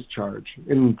have to discharge.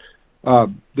 And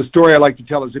the story I like to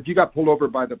tell is if you got pulled over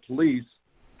by the police,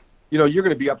 you're going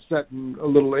to be upset and a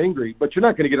little angry, but you're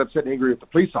not going to get upset and angry at the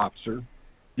police officer.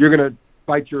 You're going to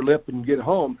bite your lip and get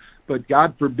home, but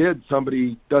God forbid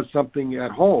somebody does something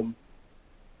at home.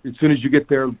 As soon as you get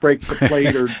there, breaks the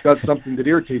plate or does something that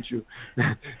irritates you,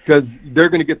 because they're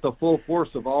going to get the full force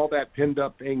of all that pinned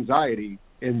up anxiety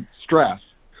and stress.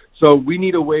 So we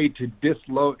need a way to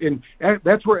disload, and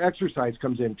that's where exercise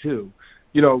comes in too.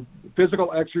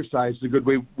 Physical exercise is a good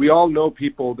way. We all know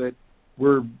people that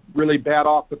were really bad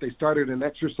off, but they started an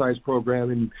exercise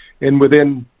program, and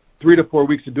within 3 to 4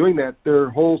 weeks of doing that, their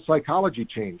whole psychology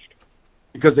changed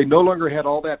because they no longer had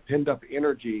all that pinned up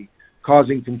energy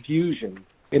causing confusion.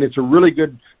 And it's a really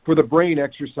good, for the brain,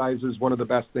 exercise is one of the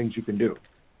best things you can do.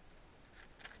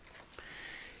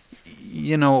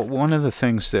 One of the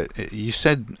things that you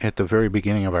said at the very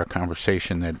beginning of our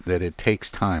conversation that it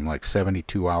takes time, like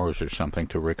 72 hours or something,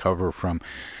 to recover from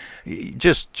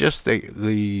just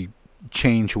the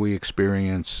change we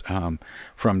experience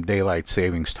from daylight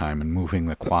savings time and moving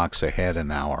the clocks ahead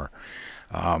an hour.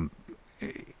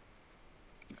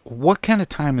 What kind of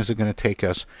time is it going to take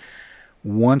us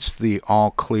once the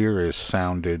all clear is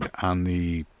sounded on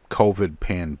the COVID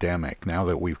pandemic, now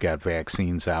that we've got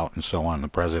vaccines out and so on? The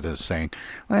president is saying,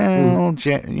 well,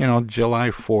 July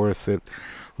 4th, it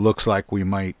looks like we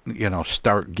might,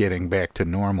 start getting back to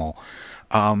normal.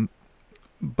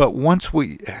 But once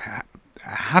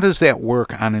how does that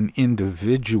work on an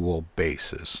individual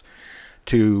basis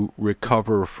to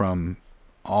recover from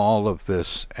all of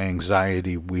this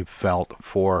anxiety we've felt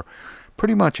for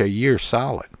pretty much a year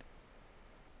solid?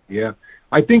 Yeah,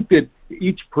 I think that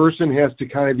each person has to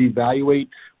kind of evaluate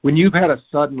when you've had a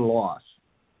sudden loss,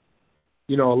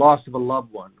 a loss of a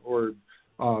loved one or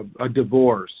a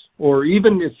divorce, or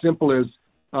even as simple as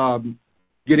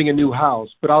getting a new house.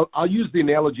 But I'll use the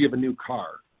analogy of a new car.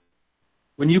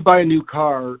 When you buy a new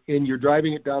car and you're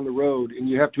driving it down the road and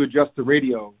you have to adjust the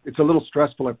radio, it's a little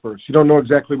stressful at first. You don't know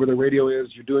exactly where the radio is.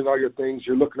 You're doing all your things.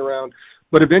 You're looking around.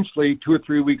 But eventually, 2 or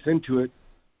 3 weeks into it,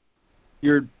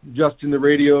 you're adjusting the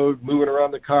radio, moving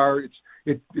around the car.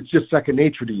 It's just second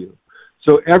nature to you.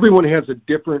 So everyone has a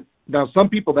different. Now, some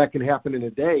people that can happen in a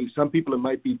day. Some people it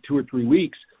might be 2 or 3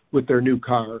 weeks with their new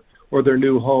car or their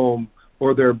new home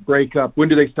or their breakup. When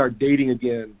do they start dating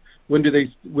again? When do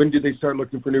they start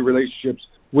looking for new relationships?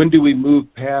 When do we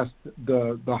move past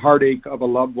the heartache of a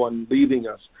loved one leaving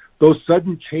us? Those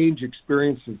sudden change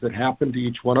experiences that happen to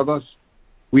each one of us,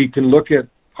 we can look at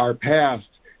our past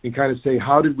and kind of say,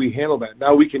 how did we handle that?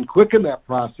 Now we can quicken that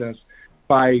process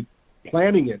by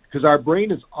planning it, because our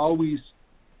brain is always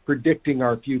predicting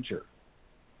our future.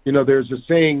 You know, there's a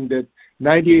saying that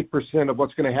 98% of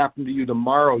what's going to happen to you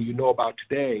tomorrow you know about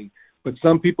today, but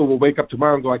some people will wake up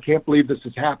tomorrow and go, I can't believe this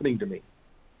is happening to me.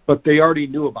 But they already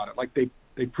knew about it. Like they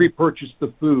pre-purchased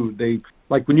the food.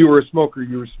 Like when you were a smoker,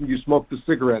 you smoked the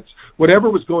cigarettes. Whatever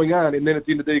was going on, and then at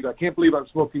the end of the day, you go, I can't believe I'm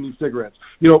smoking these cigarettes.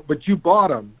 You know, but you bought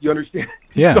them. You understand?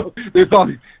 Yeah. So there's all.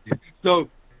 So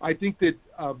I think that,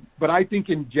 but I think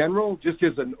in general, just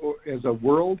as a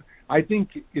world, I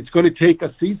think it's going to take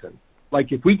a season.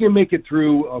 Like if we can make it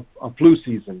through a flu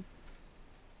season,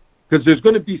 because there's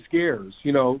going to be scares,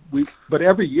 you know. But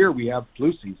every year we have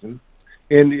flu season.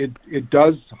 And it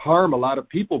does harm a lot of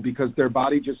people because their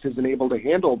body just isn't able to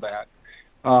handle that.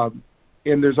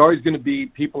 And there's always going to be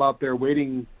people out there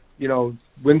waiting, you know,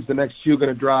 when's the next shoe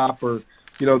going to drop? Or,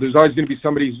 you know, there's always going to be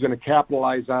somebody who's going to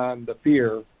capitalize on the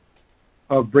fear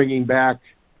of bringing back,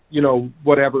 you know,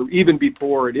 whatever, even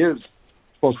before it is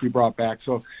supposed to be brought back.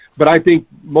 So, but I think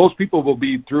most people will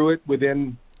be through it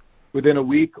within a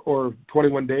week or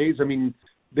 21 days. I mean,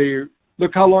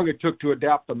 look how long it took to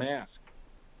adapt the mask.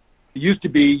 It used to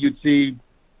be you'd see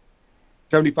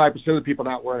 75% of the people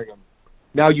not wearing them.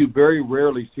 Now you very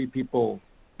rarely see people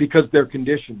because they're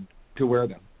conditioned to wear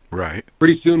them. Right.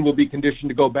 Pretty soon we'll be conditioned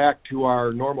to go back to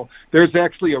our normal. There's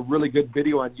actually a really good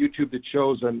video on YouTube that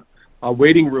shows a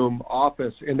waiting room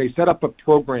office, and they set up a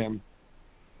program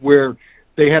where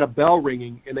they had a bell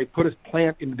ringing, and they put a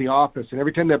plant into the office, and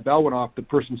every time that bell went off, the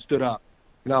person stood up.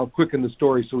 And I'll quicken the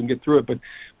story so we can get through it. But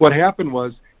what happened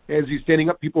was, as he's standing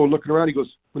up, people were looking around. He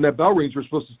goes, when that bell rings, we're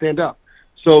supposed to stand up.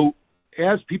 So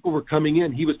as people were coming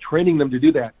in, he was training them to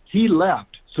do that. He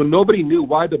left, so nobody knew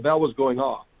why the bell was going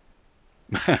off.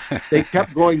 They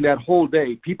kept going that whole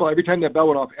day. People, every time that bell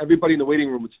went off, everybody in the waiting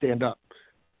room would stand up.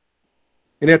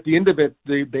 And at the end of it,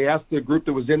 they asked the group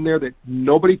that was in there that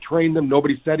nobody trained them,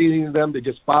 nobody said anything to them. They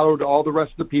just followed all the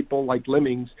rest of the people like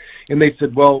lemmings. And they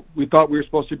said, well, we thought we were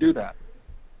supposed to do that.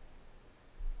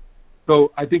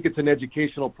 So I think it's an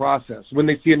educational process. When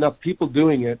they see enough people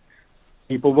doing it,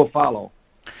 people will follow,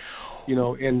 you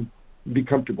know, and be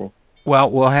comfortable.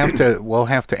 Well, we'll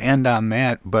have to end on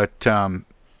that, but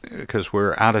because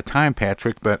we're out of time,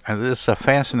 Patrick. But this is a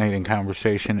fascinating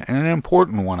conversation and an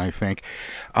important one, I think.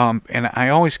 And I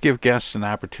always give guests an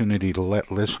opportunity to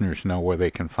let listeners know where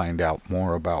they can find out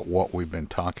more about what we've been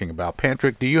talking about.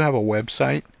 Patrick, do you have a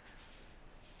website?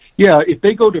 Yeah, if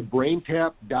they go to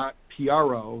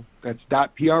braintap.pro, that's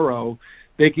 .pro,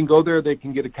 they can go there, they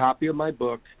can get a copy of my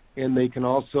book, and they can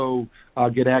also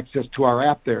get access to our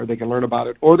app there. They can learn about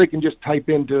it, or they can just type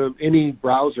into any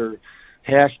browser,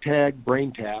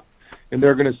 #BrainTap, and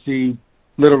they're going to see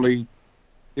literally,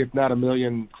 if not a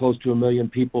million, close to a million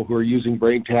people who are using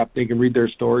BrainTap. They can read their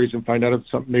stories and find out if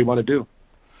it's something they want to do.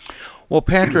 Well,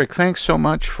 Patrick, thanks so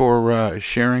much for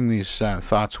sharing these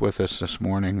thoughts with us this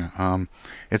morning.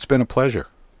 It's been a pleasure.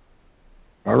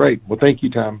 All right. Well, thank you,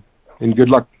 Tom, and good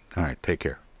luck. All right. Take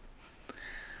care.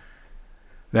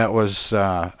 That was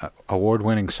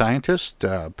award-winning scientist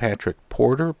Patrick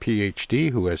Porter, Ph.D.,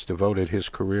 who has devoted his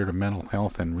career to mental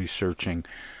health and researching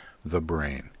the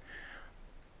brain.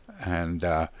 And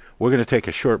we're going to take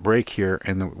a short break here,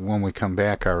 and when we come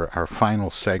back, our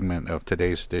final segment of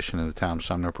today's edition of the Tom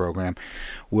Sumner program,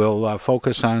 we'll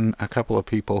focus on a couple of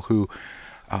people who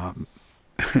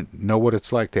know what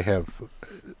it's like to have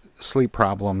sleep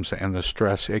problems and the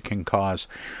stress it can cause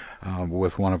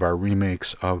with one of our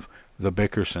remakes of The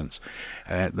Bickersons.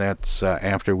 That's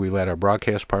after we let our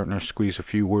broadcast partners squeeze a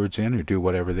few words in or do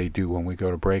whatever they do when we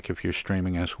go to break. If you're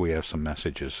streaming us, we have some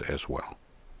messages as well.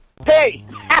 Hey,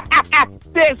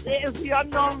 this is the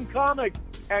Unknown Comic,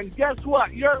 and guess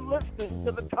what? You're listening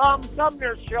to the Tom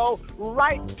Sumner Show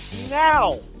right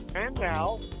now. And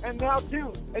now, and now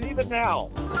too, and even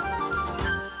now.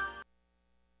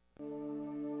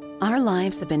 Our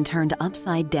lives have been turned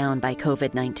upside down by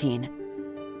COVID-19.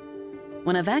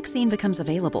 When a vaccine becomes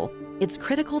available, it's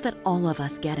critical that all of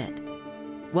us get it.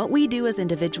 What we do as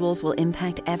individuals will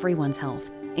impact everyone's health,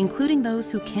 including those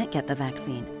who can't get the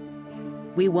vaccine.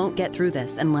 We won't get through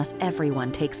this unless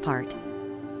everyone takes part.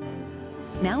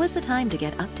 Now is the time to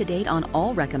get up to date on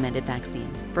all recommended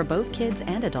vaccines for both kids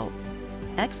and adults.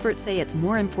 Experts say it's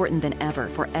more important than ever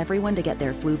for everyone to get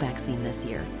their flu vaccine this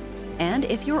year. And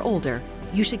if you're older,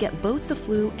 you should get both the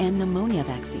flu and pneumonia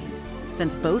vaccines,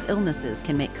 since both illnesses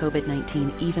can make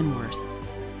COVID-19 even worse.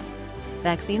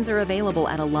 Vaccines are available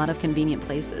at a lot of convenient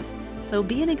places, so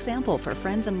be an example for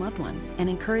friends and loved ones and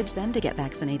encourage them to get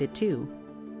vaccinated too.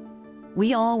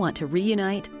 We all want to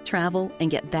reunite, travel, and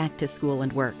get back to school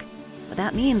and work. But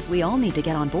that means we all need to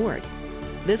get on board.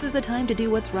 This is the time to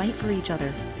do what's right for each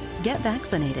other. Get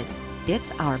vaccinated.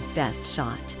 It's our best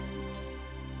shot.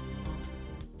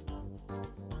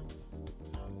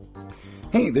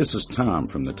 Hey, this is Tom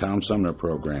from the Tom Sumner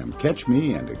Program. Catch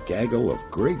me and a gaggle of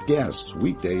great guests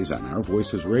weekdays on Our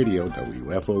Voices Radio,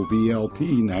 WFOVLP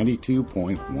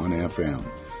 92.1 FM.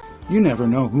 You never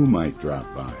know who might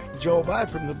drop by. Joe Vai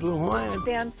from the Blue Hawaiian.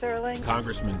 Dan Sterling.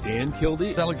 Congressman Dan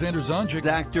Kildee. Alexander Zonjic.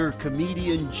 Actor,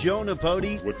 comedian Joe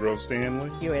Napodi. Woodrow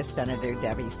Stanley. U.S. Senator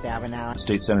Debbie Stabenow.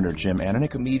 State Senator Jim Ananich.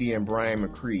 Comedian Brian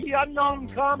McCree. The unknown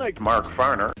comic. Mark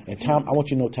Farner. And Tom, I want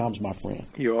you to know Tom's my friend.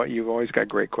 You've always got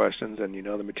great questions, and you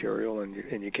know the material, and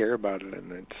you care about it,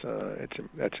 and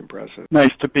that's impressive.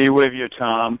 Nice to be with you,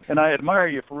 Tom. And I admire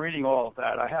you for reading all of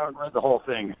that. I haven't read the whole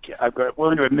thing. I'm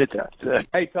willing to admit that.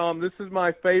 Hey, Tom, this is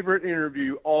my favorite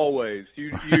interview always.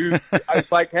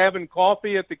 It's like having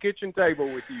coffee at the kitchen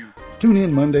table with you. Tune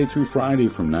in Monday through Friday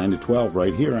from 9 to 12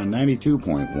 right here on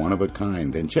 92.1 of a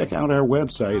kind, and check out our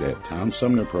website at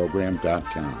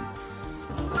TomSumnerProgram.com.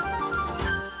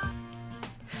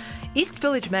 East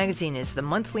Village Magazine is the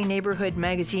monthly neighborhood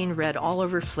magazine read all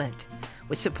over Flint.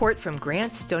 With support from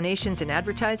grants, donations, and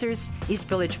advertisers, East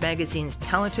Village Magazine's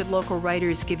talented local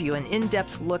writers give you an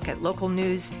in-depth look at local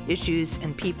news, issues,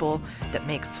 and people that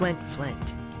make Flint, Flint.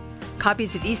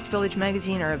 Copies of East Village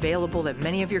Magazine are available at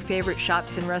many of your favorite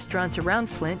shops and restaurants around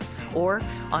Flint or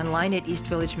online at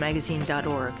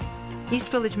eastvillagemagazine.org. East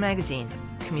Village Magazine,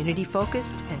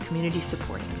 community-focused and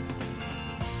community-supported.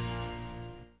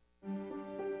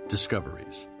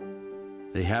 Discoveries.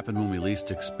 They happen when we least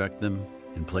expect them,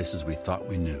 in places we thought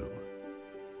we knew.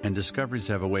 And discoveries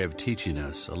have a way of teaching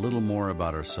us a little more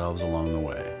about ourselves along the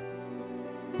way.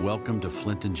 Welcome to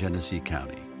Flint and Genesee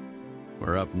County,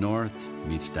 where up north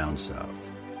meets down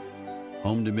south.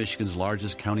 Home to Michigan's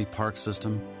largest county park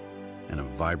system and a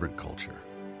vibrant culture.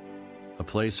 A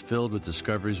place filled with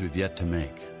discoveries we've yet to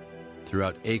make,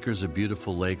 throughout acres of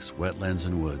beautiful lakes, wetlands,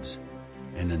 and woods,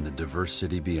 and in the diverse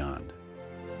city beyond.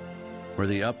 Where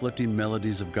the uplifting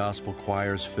melodies of gospel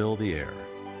choirs fill the air,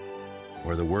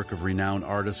 where the work of renowned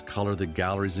artists color the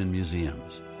galleries and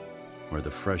museums, where the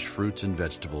fresh fruits and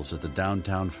vegetables at the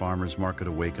downtown farmers market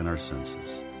awaken our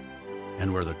senses,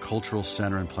 and where the cultural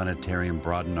center and planetarium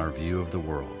broaden our view of the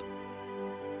world.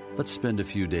 Let's spend a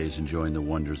few days enjoying the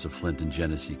wonders of Flint and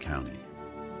Genesee County,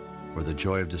 where the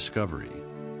joy of discovery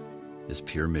is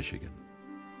pure Michigan.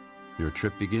 Your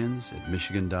trip begins at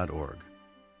Michigan.org.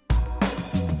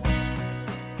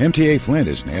 MTA Flint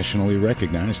is nationally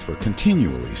recognized for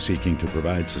continually seeking to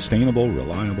provide sustainable,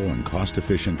 reliable, and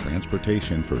cost-efficient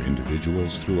transportation for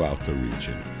individuals throughout the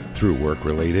region. Through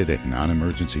work-related and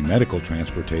non-emergency medical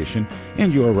transportation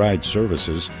and Your Ride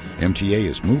services, MTA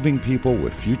is moving people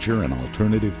with future and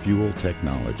alternative fuel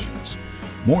technologies.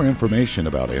 More information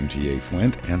about MTA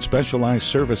Flint and specialized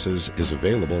services is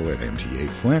available at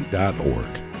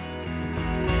mtaflint.org.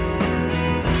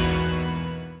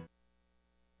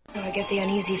 I get the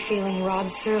uneasy feeling Rod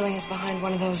Serling is behind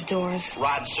one of those doors.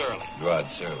 Rod Serling. Rod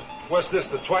Serling. What's this,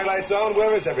 the Twilight Zone?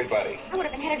 Where is everybody? I would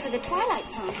have been headed for the Twilight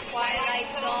Zone.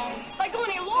 Twilight Zone. If I go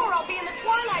any lower, I'll be in the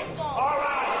Twilight Zone. All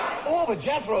right. Oh, but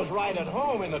Jethro's right at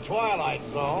home in the Twilight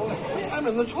Zone. I'm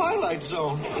in the Twilight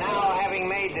Zone. Now, having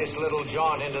made this little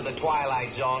jaunt into the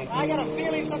Twilight Zone, I got a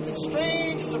feeling something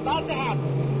strange is about to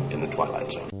happen. In the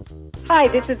Twilight Zone. Hi,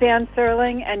 this is Ann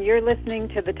Serling, and you're listening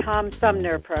to the Tom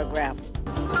Sumner Program.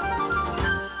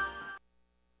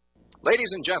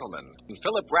 Ladies and gentlemen, in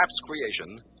Philip Rapp's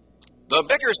creation, The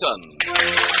Bickersons.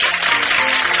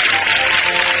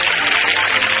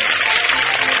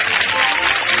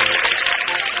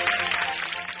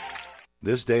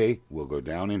 This day will go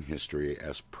down in history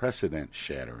as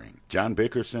precedent-shattering. John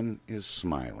Bickerson is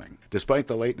smiling. Despite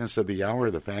the lateness of the hour,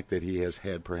 the fact that he has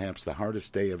had perhaps the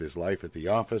hardest day of his life at the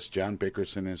office, John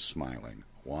Bickerson is smiling.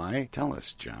 Why? Tell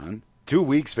us, John. 2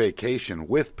 weeks vacation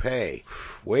with pay.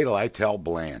 Wait till I tell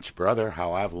Blanche, brother,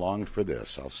 how I've longed for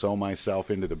this. I'll sew myself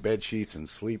into the bed sheets and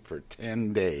sleep for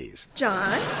 10 days.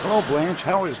 John? Hello, Blanche.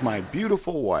 How is my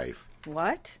beautiful wife?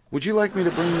 What? Would you like me to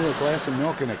bring you a glass of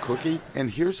milk and a cookie? And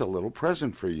here's a little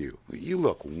present for you. You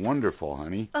look wonderful,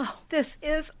 honey. Oh, this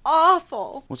is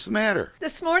awful. What's the matter?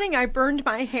 This morning I burned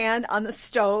my hand on the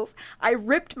stove. I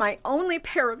ripped my only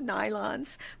pair of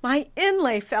nylons. My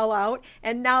inlay fell out,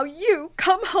 and now you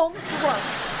come home drunk.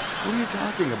 What are you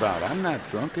talking about? I'm not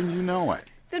drunk and you know it.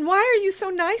 Then why are you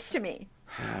so nice to me?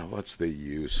 What's the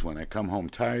use? When I come home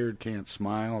tired, can't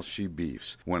smile, she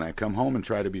beefs. When I come home and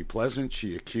try to be pleasant,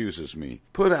 she accuses me.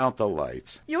 Put out the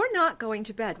lights. You're not going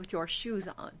to bed with your shoes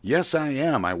on. Yes, I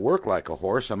am. I work like a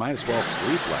horse. I might as well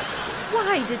sleep like a horse.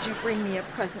 Why did you bring me a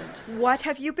present? What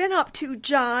have you been up to,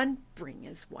 John? Bring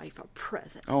his wife a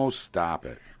present. Oh, stop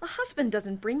it. A husband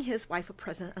doesn't bring his wife a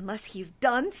present unless he's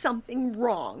done something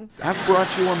wrong. I've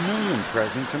brought you 1,000,000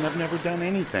 presents and I've never done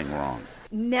anything wrong.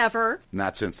 Never.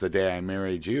 Not since the day I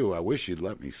married you. I wish you'd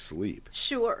let me sleep.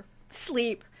 Sure.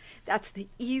 Sleep. That's the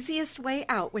easiest way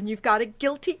out when you've got a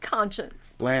guilty conscience.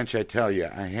 Blanche, I tell you,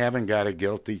 I haven't got a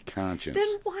guilty conscience.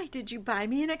 Then why did you buy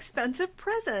me an expensive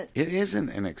present? It isn't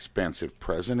an expensive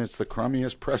present. It's the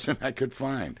crummiest present I could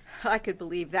find. I could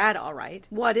believe that, all right.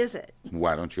 What is it?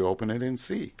 Why don't you open it and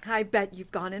see? I bet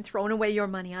you've gone and thrown away your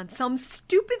money on some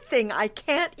stupid thing I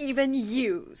can't even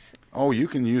use. Oh, you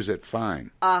can use it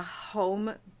fine. A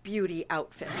home beauty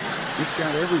outfit. It's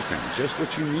got everything, just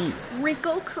what you need.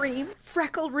 Wrinkle cream,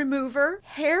 freckle remover,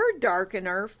 hair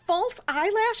darkener, false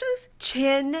eyelashes,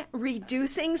 chin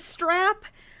reducing strap.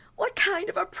 What kind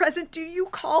of a present do you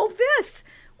call this?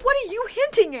 What are you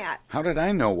hinting at? How did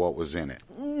I know what was in it?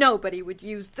 Nobody would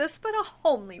use this but a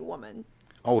homely woman.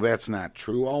 Oh, that's not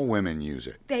true. All women use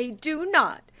it. They do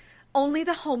not. Only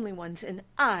the homely ones, and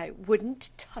I wouldn't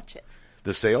touch it.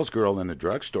 The salesgirl in the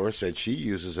drugstore said she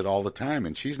uses it all the time,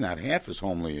 and she's not half as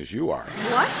homely as you are.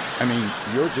 What? I mean,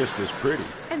 you're just as pretty.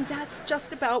 And that's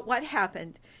just about what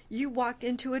happened. You walked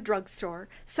into a drugstore,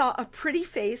 saw a pretty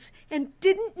face, and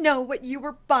didn't know what you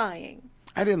were buying.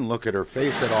 I didn't look at her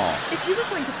face at all. If you were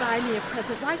going to buy me a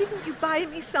present, why didn't you buy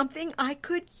me something I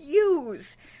could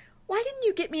use? Why didn't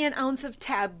you get me an ounce of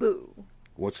Taboo?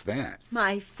 What's that?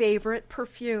 My favorite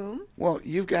perfume. Well,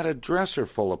 you've got a dresser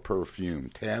full of perfume.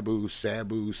 Taboo,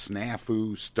 Sabu,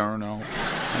 Snafu, Sterno.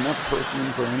 Enough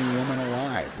perfume for any woman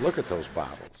alive. Look at those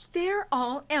bottles. They're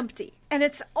all empty. And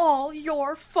it's all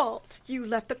your fault. You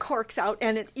left the corks out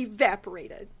and it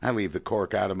evaporated. I leave the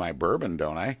cork out of my bourbon,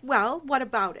 don't I? Well, what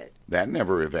about it? That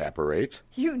never evaporates.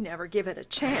 You never give it a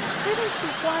chance. I don't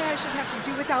see why I should have to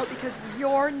do without because of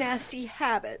your nasty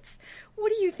habits. What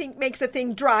do you think makes a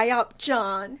thing dry up,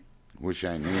 John? Wish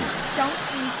I knew. Don't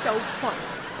be so funny.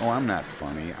 Oh, I'm not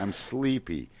funny. I'm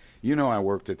sleepy. You know I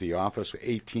worked at the office for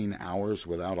 18 hours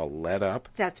without a let up.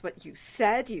 That's what you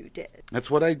said you did.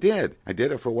 That's what I did. I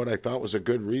did it for what I thought was a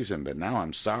good reason, but now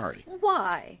I'm sorry.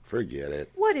 Why? Forget it.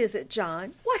 What is it,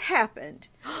 John? What happened?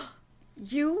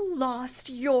 You lost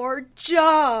your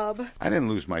job. I didn't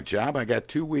lose my job. I got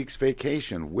 2 weeks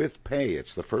vacation with pay.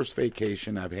 It's the first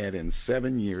vacation I've had in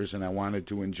 7 years, and I wanted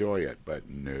to enjoy it. But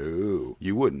no,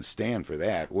 you wouldn't stand for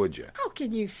that, would you? How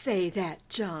can you say that,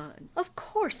 John? Of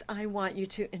course I want you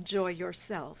to enjoy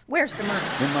yourself. Where's the money?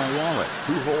 In my wallet.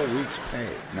 2 whole weeks' pay.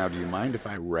 Now, do you mind if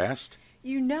I rest?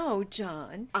 You know,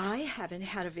 John, I haven't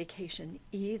had a vacation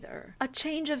either. A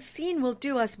change of scene will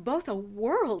do us both a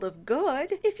world of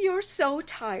good. If you're so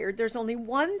tired, there's only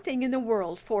one thing in the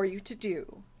world for you to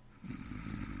do.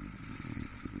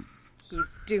 He's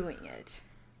doing it.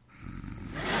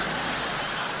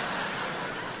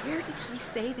 Where did he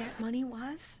say that money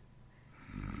was?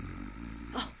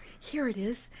 Oh, here it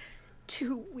is.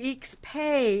 2 weeks'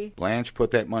 pay. Blanche,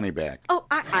 put that money back. Oh,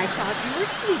 I thought you were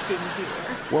sleeping,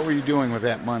 dear. What were you doing with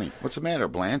that money? What's the matter,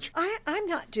 Blanche? I'm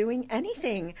not doing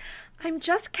anything. I'm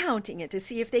just counting it to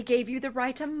see if they gave you the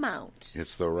right amount.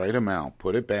 It's the right amount.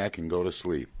 Put it back and go to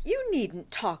sleep. You needn't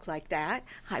talk like that.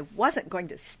 I wasn't going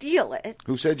to steal it.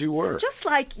 Who said you were? Just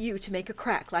like you to make a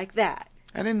crack like that.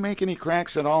 I didn't make any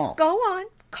cracks at all. Go on.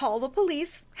 Call the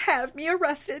police. Have me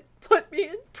arrested. Put me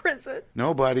in prison.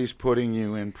 Nobody's putting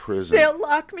you in prison. They'll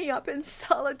lock me up in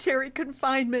solitary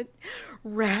confinement.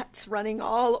 Rats running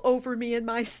all over me in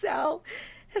my cell.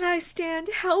 And I stand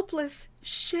helpless,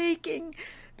 shaking,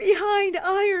 behind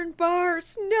iron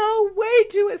bars. No way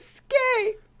to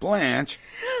escape. Blanche.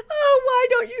 Oh, why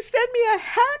don't you send me a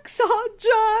hacksaw,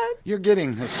 John? You're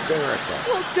getting hysterical.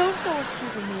 Well, don't go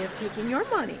accusing me of taking your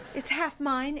money. It's half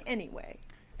mine anyway.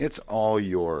 It's all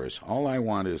yours. All I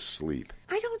want is sleep.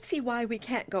 I don't see why we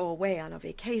can't go away on a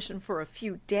vacation for a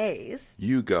few days.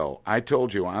 You go. I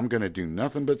told you I'm going to do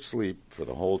nothing but sleep for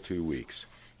the whole 2 weeks.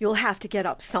 You'll have to get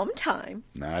up sometime.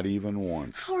 Not even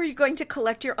once. How are you going to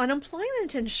collect your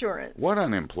unemployment insurance? What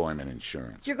unemployment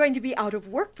insurance? You're going to be out of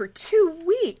work for 2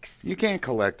 weeks. You can't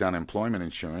collect unemployment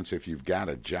insurance if you've got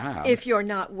a job. If you're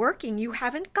not working, you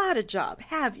haven't got a job,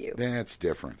 have you? That's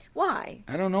different. Why?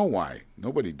 I don't know why.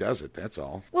 Nobody does it, that's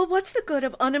all. Well, what's the good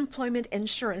of unemployment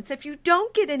insurance if you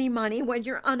don't get any money when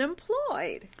you're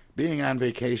unemployed? Being on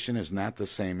vacation is not the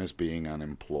same as being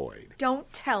unemployed.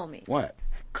 Don't tell me. What?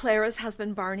 Clara's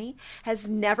husband, Barney, has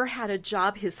never had a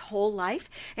job his whole life,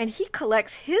 and he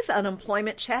collects his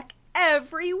unemployment check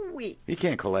every week. He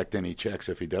can't collect any checks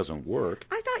if he doesn't work.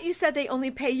 I thought you said they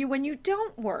only pay you when you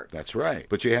don't work. That's right.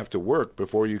 But you have to work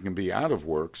before you can be out of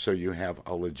work, so you have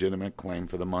a legitimate claim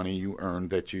for the money you earned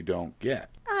that you don't get.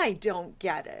 I don't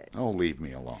get it. Oh, leave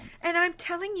me alone. And I'm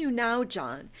telling you now,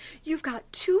 John, you've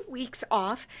got 2 weeks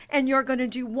off, and you're going to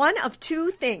do one of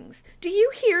two things. Do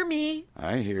you hear me?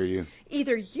 I hear you.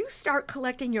 Either you start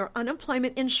collecting your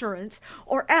unemployment insurance,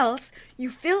 or else you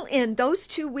fill in those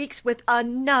 2 weeks with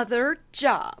another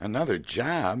job. Another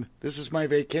job? This is my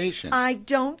vacation. I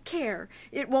don't care.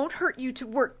 It won't hurt you to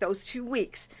work those 2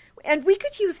 weeks. And we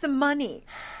could use the money.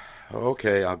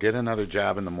 Okay, I'll get another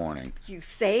job in the morning. You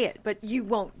say it, but you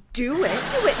won't do it.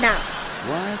 Do it now.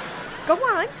 What? Go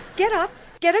on. Get up.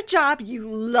 Get a job, you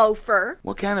loafer.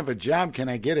 What kind of a job can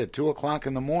I get at 2 o'clock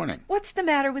in the morning? What's the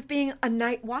matter with being a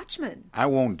night watchman? I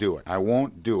won't do it. I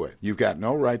won't do it. You've got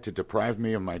no right to deprive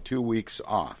me of my 2 weeks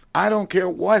off. I don't care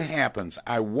what happens.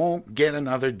 I won't get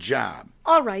another job.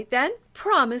 All right, then.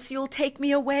 Promise you'll take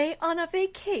me away on a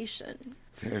vacation.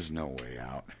 There's no way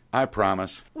out. I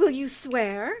promise. Will you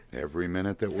swear? Every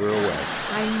minute that we're away.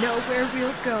 I know where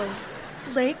we'll go.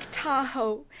 Lake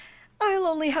Tahoe. I'll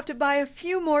only have to buy a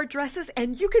few more dresses,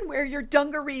 and you can wear your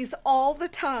dungarees all the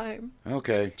time.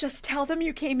 Okay. Just tell them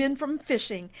you came in from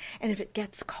fishing, and if it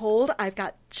gets cold, I've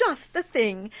got just the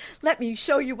thing. Let me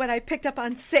show you what I picked up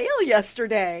on sale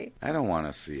yesterday. I don't want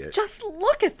to see it. Just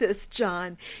look at this,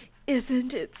 John.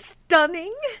 Isn't it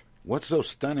stunning? What's so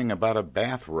stunning about a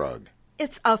bath rug?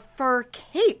 It's a fur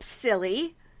cape,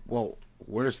 silly. Well,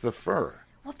 where's the fur?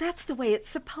 Well, that's the way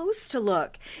it's supposed to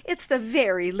look. It's the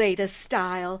very latest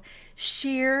style.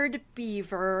 Sheared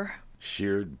beaver.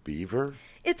 Sheared beaver?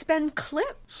 It's been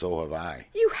clipped. So have I.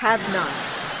 You have not.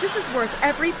 This is worth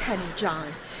every penny, John.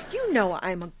 You know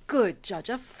I'm a good judge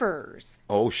of furs.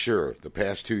 Oh, sure. The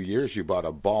past 2 years you bought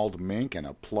a bald mink and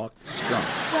a plucked skunk.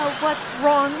 Well, what's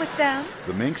wrong with them?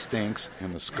 The mink stinks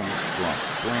and the skunk shrunk.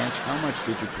 Blanche, how much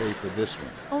did you pay for this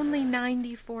one? Only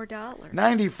 $94.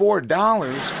 $94?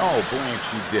 Oh,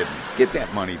 Blanche, you didn't. Get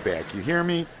that money back, you hear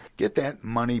me? Get that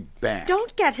money back.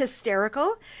 Don't get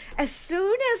hysterical. As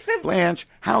soon as the... Blanche,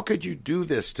 how could you do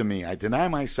this to me? I deny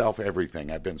myself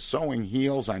everything. I've been sewing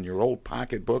heels on your old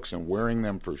pocketbooks and wearing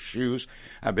them for shoes.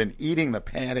 I've been eating the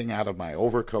padding out of my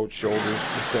overcoat shoulders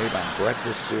to save on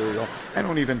breakfast cereal. I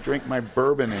don't even drink my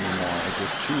bourbon anymore. I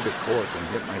just chew the cork and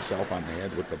hit myself on the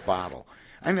head with the bottle.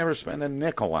 I never spend a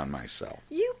nickel on myself.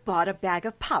 You bought a bag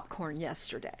of popcorn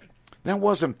yesterday. That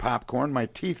wasn't popcorn. My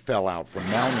teeth fell out from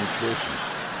malnutrition.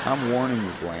 I'm warning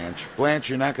you, Blanche. Blanche,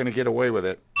 you're not going to get away with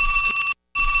it.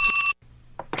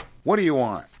 What do you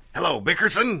want? Hello,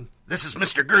 Bickerson. This is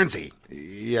Mr. Guernsey.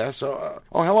 Yes. Hello,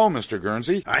 Mr.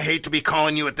 Guernsey. I hate to be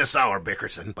calling you at this hour,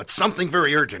 Bickerson, but something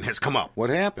very urgent has come up. What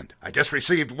happened? I just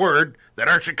received word that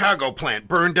our Chicago plant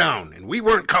burned down, and we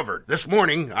weren't covered. This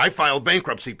morning, I filed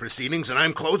bankruptcy proceedings, and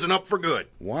I'm closing up for good.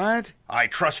 What? I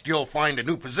trust you'll find a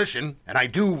new position, and I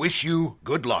do wish you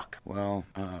good luck. Well,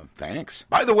 thanks.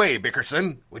 By the way,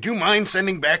 Bickerson, would you mind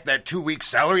sending back that 2 weeks'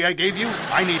 salary I gave you?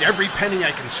 I need every penny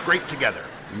I can scrape together.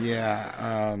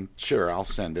 Yeah, sure, I'll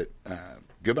send it.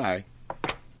 Goodbye.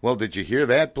 Well, did you hear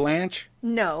that, Blanche?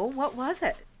 No, what was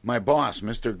it? My boss,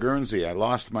 Mr. Guernsey, I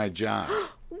lost my job.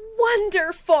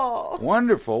 Wonderful!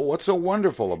 Wonderful? What's so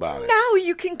wonderful about it? Now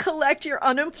you can collect your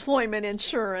unemployment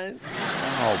insurance.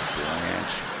 Oh,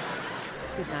 Blanche.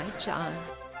 Good night, John.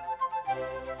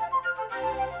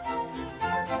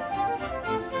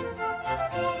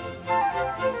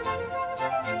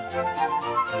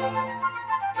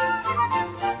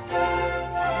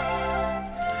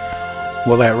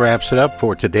 Well, that wraps it up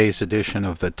for today's edition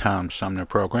of the Tom Sumner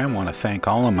program. I want to thank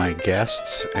all of my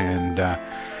guests, and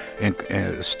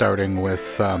starting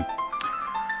with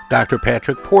Dr.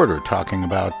 Patrick Porter talking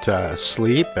about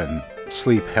sleep and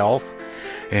sleep health.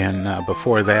 And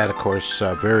before that, of course,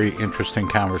 a very interesting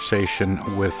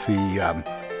conversation with the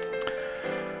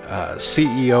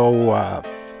CEO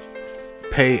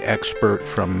pay expert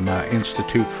from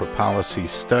Institute for Policy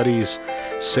Studies,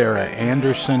 Sarah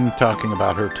Anderson, talking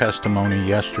about her testimony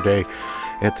yesterday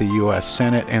at the U.S.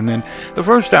 Senate. And then the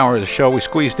first hour of the show, we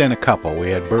squeezed in a couple. We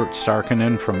had Bert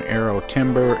Sarkinen from Arrow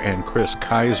Timber and Chris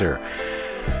Kaiser.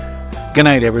 Good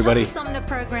night, everybody. The Tom Sumner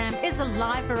program is a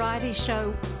live variety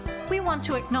show. We want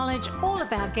to acknowledge all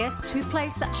of our guests who play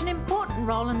such an important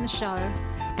role in the show,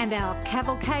 and our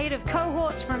cavalcade of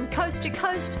cohorts from coast to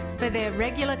coast for their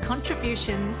regular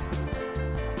contributions.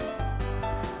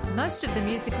 Most of the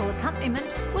musical accompaniment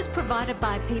was provided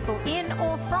by people in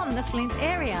or from the Flint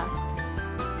area.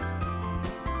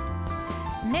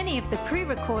 Many of the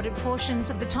pre-recorded portions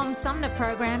of the Tom Sumner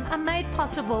program are made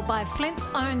possible by Flint's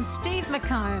own Steve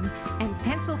McComb and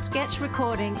Pencil Sketch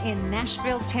Recording in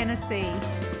Nashville, Tennessee.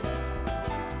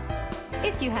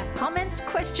 If you have comments,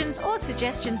 questions, or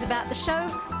suggestions about the show,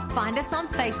 find us on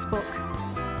Facebook.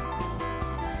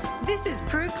 This is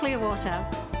Prue Clearwater.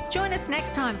 Join us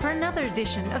next time for another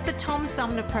edition of the Tom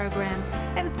Sumner program,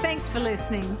 and thanks for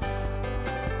listening.